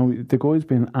 Like, you know, the guy's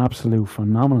been absolute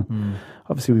phenomenal.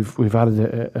 Obviously, we've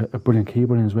added a brilliant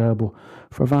keeper in as well. But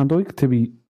for Van Dijk to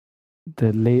be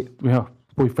by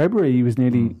February he was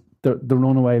nearly the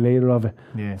runaway leader of it.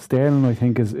 Sterling, I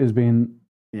think, is being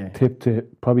tipped to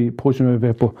probably pushing him a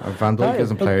bit. But Van Dijk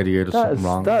isn't Player of the Year. There's something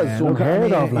wrong. That is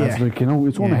unheard of, lads. Like, you know,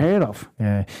 it's unheard of.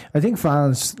 Yeah, I think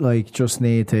fans like just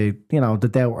need to, you know, the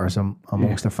doubters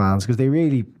amongst the fans, because they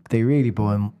really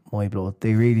boil my blood.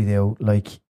 They really do. Like,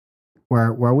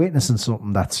 we're witnessing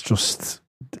something that's just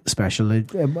special.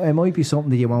 It might be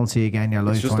something that you won't see again in your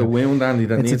lifetime. It's just a wound, Andy,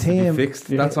 that needs to be fixed.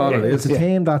 That's all it is. It's a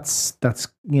team that's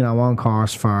you know, on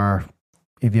course for,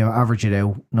 if you average it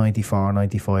out, 94,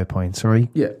 95 points, right?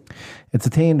 Yeah. It's a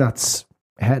team that's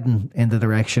heading in the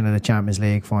direction of the Champions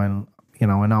League final. You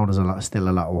know, I know there's still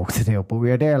a lot of work to do, but we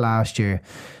were there last year.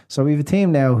 So we have a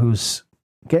team now who's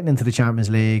getting into the Champions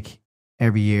League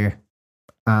every year.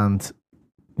 And,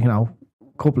 you know,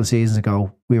 a couple of seasons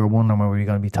ago, we were wondering where we were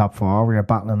going to be top 4. We were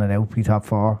battling it out to be top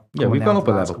 4. Yeah, we've gone up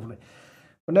a level.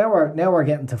 But now we're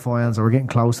getting to finals, or we're getting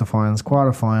close to finals,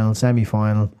 quarter-final,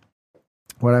 semi-final,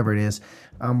 whatever it is.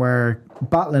 And we're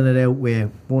battling it out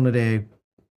with one of the,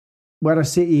 whether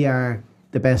City are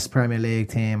the best Premier League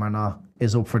team or not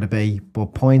is up for debate,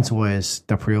 but points-wise,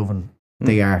 they're proven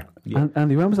they are. Yeah.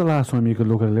 And when was the last time you could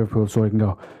look at a Liverpool side and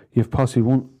go, you've possibly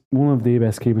one of the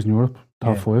best keepers in Europe,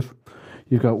 top 5.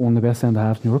 You've got one of the best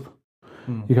centre-halves in Europe.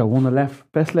 You've got one of the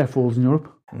best left fullbacks in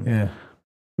Europe. Yeah.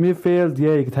 Midfield,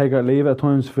 you can take it or leave it at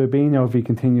times. Fabinho, if he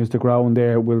continues to grow in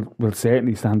there, will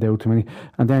certainly stand out to me.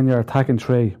 And then your attacking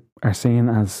three are seen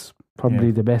as probably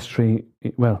the best three,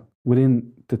 well,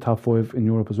 within the top 5 in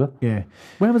Europe as well. Yeah.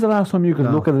 When was the last time you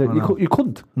could look at it? You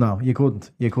couldn't. No, you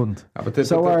couldn't. We're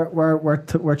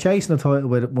chasing the title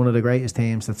with one of the greatest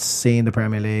teams that's seen the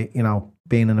Premier League, you know,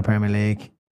 being in the Premier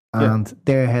League, and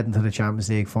they're heading to the Champions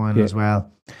League final as well.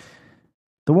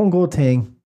 The one good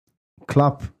thing,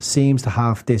 Klopp seems to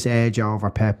have this edge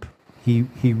over Pep. He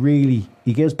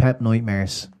gives Pep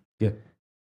nightmares. Yeah.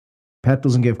 Pep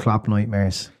doesn't give Klopp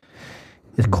nightmares.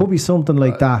 It could be something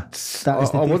like that. That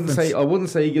is the difference. I wouldn't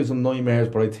say he gives him nightmares,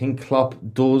 but I think Klopp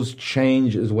does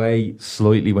change his way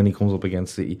slightly when he comes up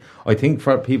against City. I think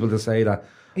for people to say that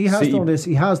he has done this.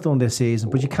 He has done this season,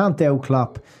 but you can't doubt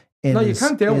Klopp. You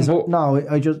can't doubt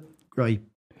him. Right.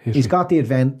 He's got the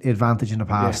advantage in the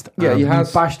past. Yeah, he has.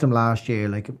 We bashed him last year,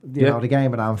 like you know, the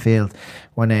game at Anfield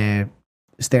when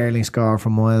Sterling scored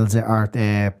from miles out.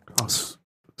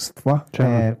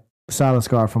 Salah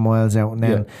scored from miles out, and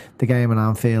then the game in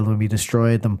Anfield when we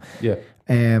destroyed them. Yeah.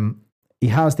 He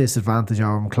has this advantage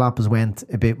over him. Klopp has went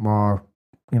a bit more,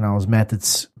 his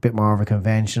methods a bit more of a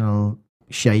conventional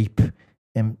shape,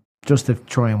 just to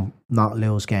try and not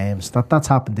lose games. That's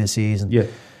happened this season. Yeah.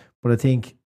 But I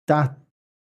think that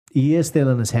he is still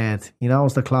in his head. He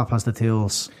knows that Klopp has the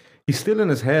tools. He's still in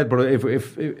his head, but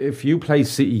if you play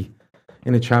City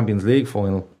in a Champions League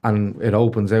final and it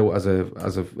opens out as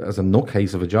a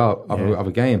nutcase of a job of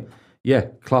a game,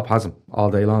 Klopp has him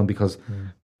all day long, because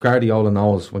Guardiola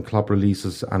knows when Klopp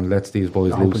releases and lets these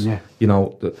boys loose.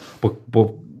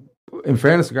 But in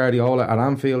fairness to Guardiola, at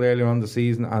Anfield earlier on the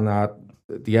season and at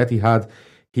the Etihad,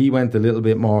 he went a little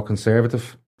bit more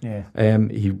conservative. Yeah.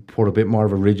 He put a bit more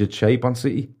of a rigid shape on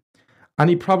City, and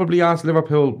he probably asked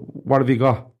Liverpool, "What have you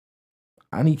got?"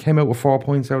 And he came out with 4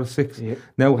 points out of 6. Yeah.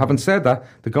 Now, having said that,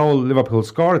 the goal Liverpool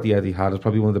scored at the Etihad is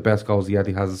probably one of the best goals the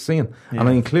Etihad has seen. Yeah. And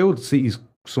I include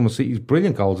some of City's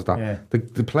brilliant goals at that. Yeah.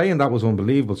 The play in that was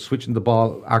unbelievable, switching the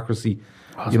ball, accuracy.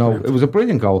 Brilliant. It was a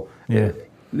brilliant goal. Yeah.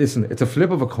 Listen, it's a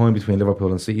flip of a coin between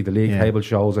Liverpool and City. The league table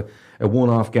shows a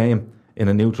one-off game in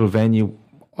a neutral venue.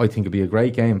 I think it'd be a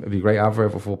great game. It'd be a great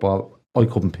advert for football. I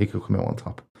couldn't pick who come out on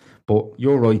top. But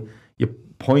you're right.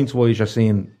 Points-wise, you're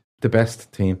seeing the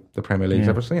best team the Premier League's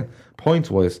ever seen.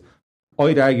 Points-wise,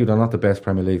 I'd argue they're not the best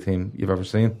Premier League team you've ever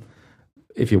seen,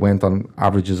 if you went on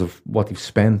averages of what they've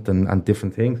spent and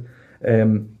different things.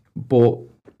 But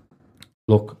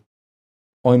look,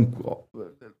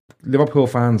 Liverpool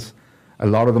fans, a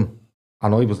lot of them,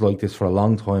 and I was like this for a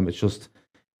long time, it's just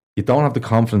you don't have the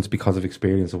confidence because of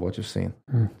experience of what you've seen.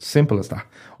 Simple as that.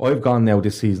 I've gone now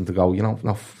this season to go,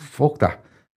 no, fuck that.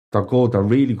 They're good, they're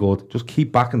really good. Just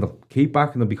keep backing them. Keep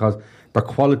backing them, because their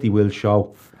quality will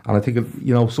show. And I think,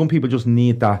 some people just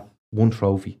need that one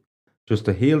trophy just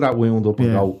to heal that wound up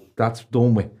and go, that's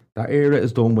done with. That era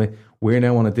is done with. We're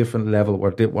now on a different level. We're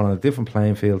on a different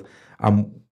playing field.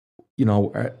 And,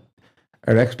 our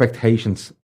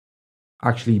expectations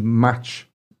actually match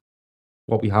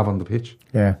what we have on the pitch.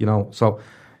 Yeah. So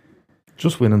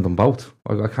just winning them both.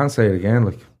 I can't say it again.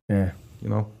 I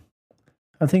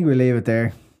think we leave it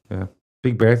there. Yeah.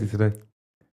 Big birthday today.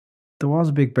 There was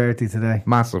a big birthday today.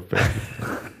 Massive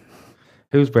birthday.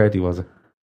 Whose birthday was it?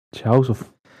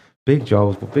 Joseph. Big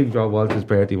Joe's, but Big Joe was his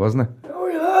birthday, wasn't it? Oh,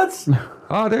 yeah, lads.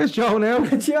 Oh, there's Joe now.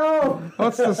 Joe.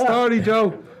 What's the story,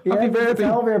 Joe? Happy birthday.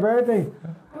 Tell me your birthday.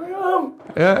 I am.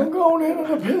 Yeah. I'm going in on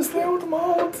a piss now at the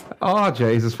moment. Oh,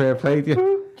 Jesus, fair play to you.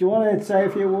 Do you want to say a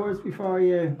few words before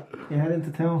you head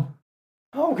into town?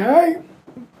 Okay.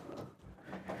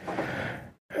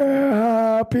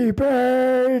 Happy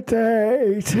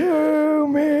birthday to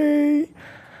me.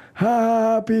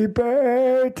 Happy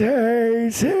birthday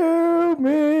to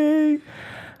me.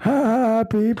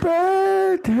 Happy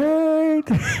birthday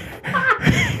to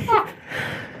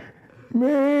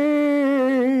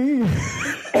me.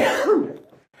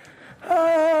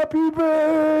 Happy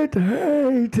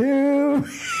birthday to me.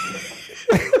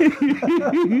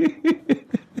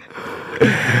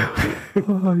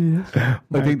 Oh, yes.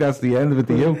 I think that's the end of it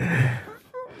to you.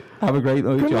 Have a great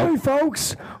night, Joe. Good night,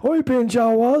 folks. I've been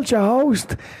Joe Walsh, your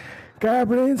host. Gav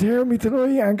Breen's here with me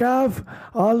tonight, and Gav,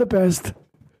 all the best.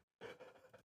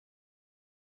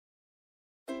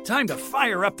 Time to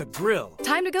fire up the grill.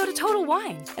 Time to go to Total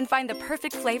Wine and find the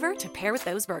perfect flavor to pair with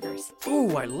those burgers.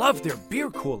 Ooh, I love their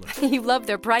beer cooler. You love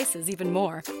their prices even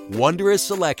more. Wondrous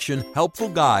selection, helpful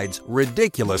guides,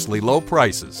 ridiculously low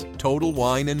prices. Total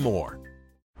Wine and more.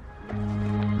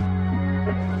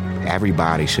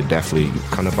 Everybody should definitely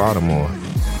come to Baltimore.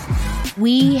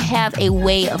 We have a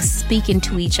way of speaking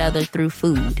to each other through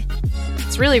food.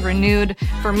 It's really renewed,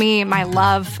 for me, my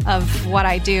love of what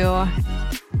I do.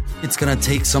 It's going to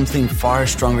take something far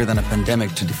stronger than a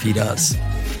pandemic to defeat us.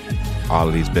 All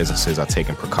of these businesses are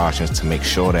taking precautions to make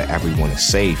sure that everyone is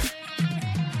safe.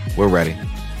 We're ready.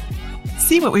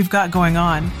 See what we've got going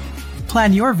on.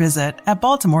 Plan your visit at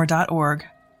baltimore.org.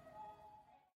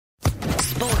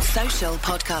 Sports Social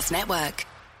Podcast Network.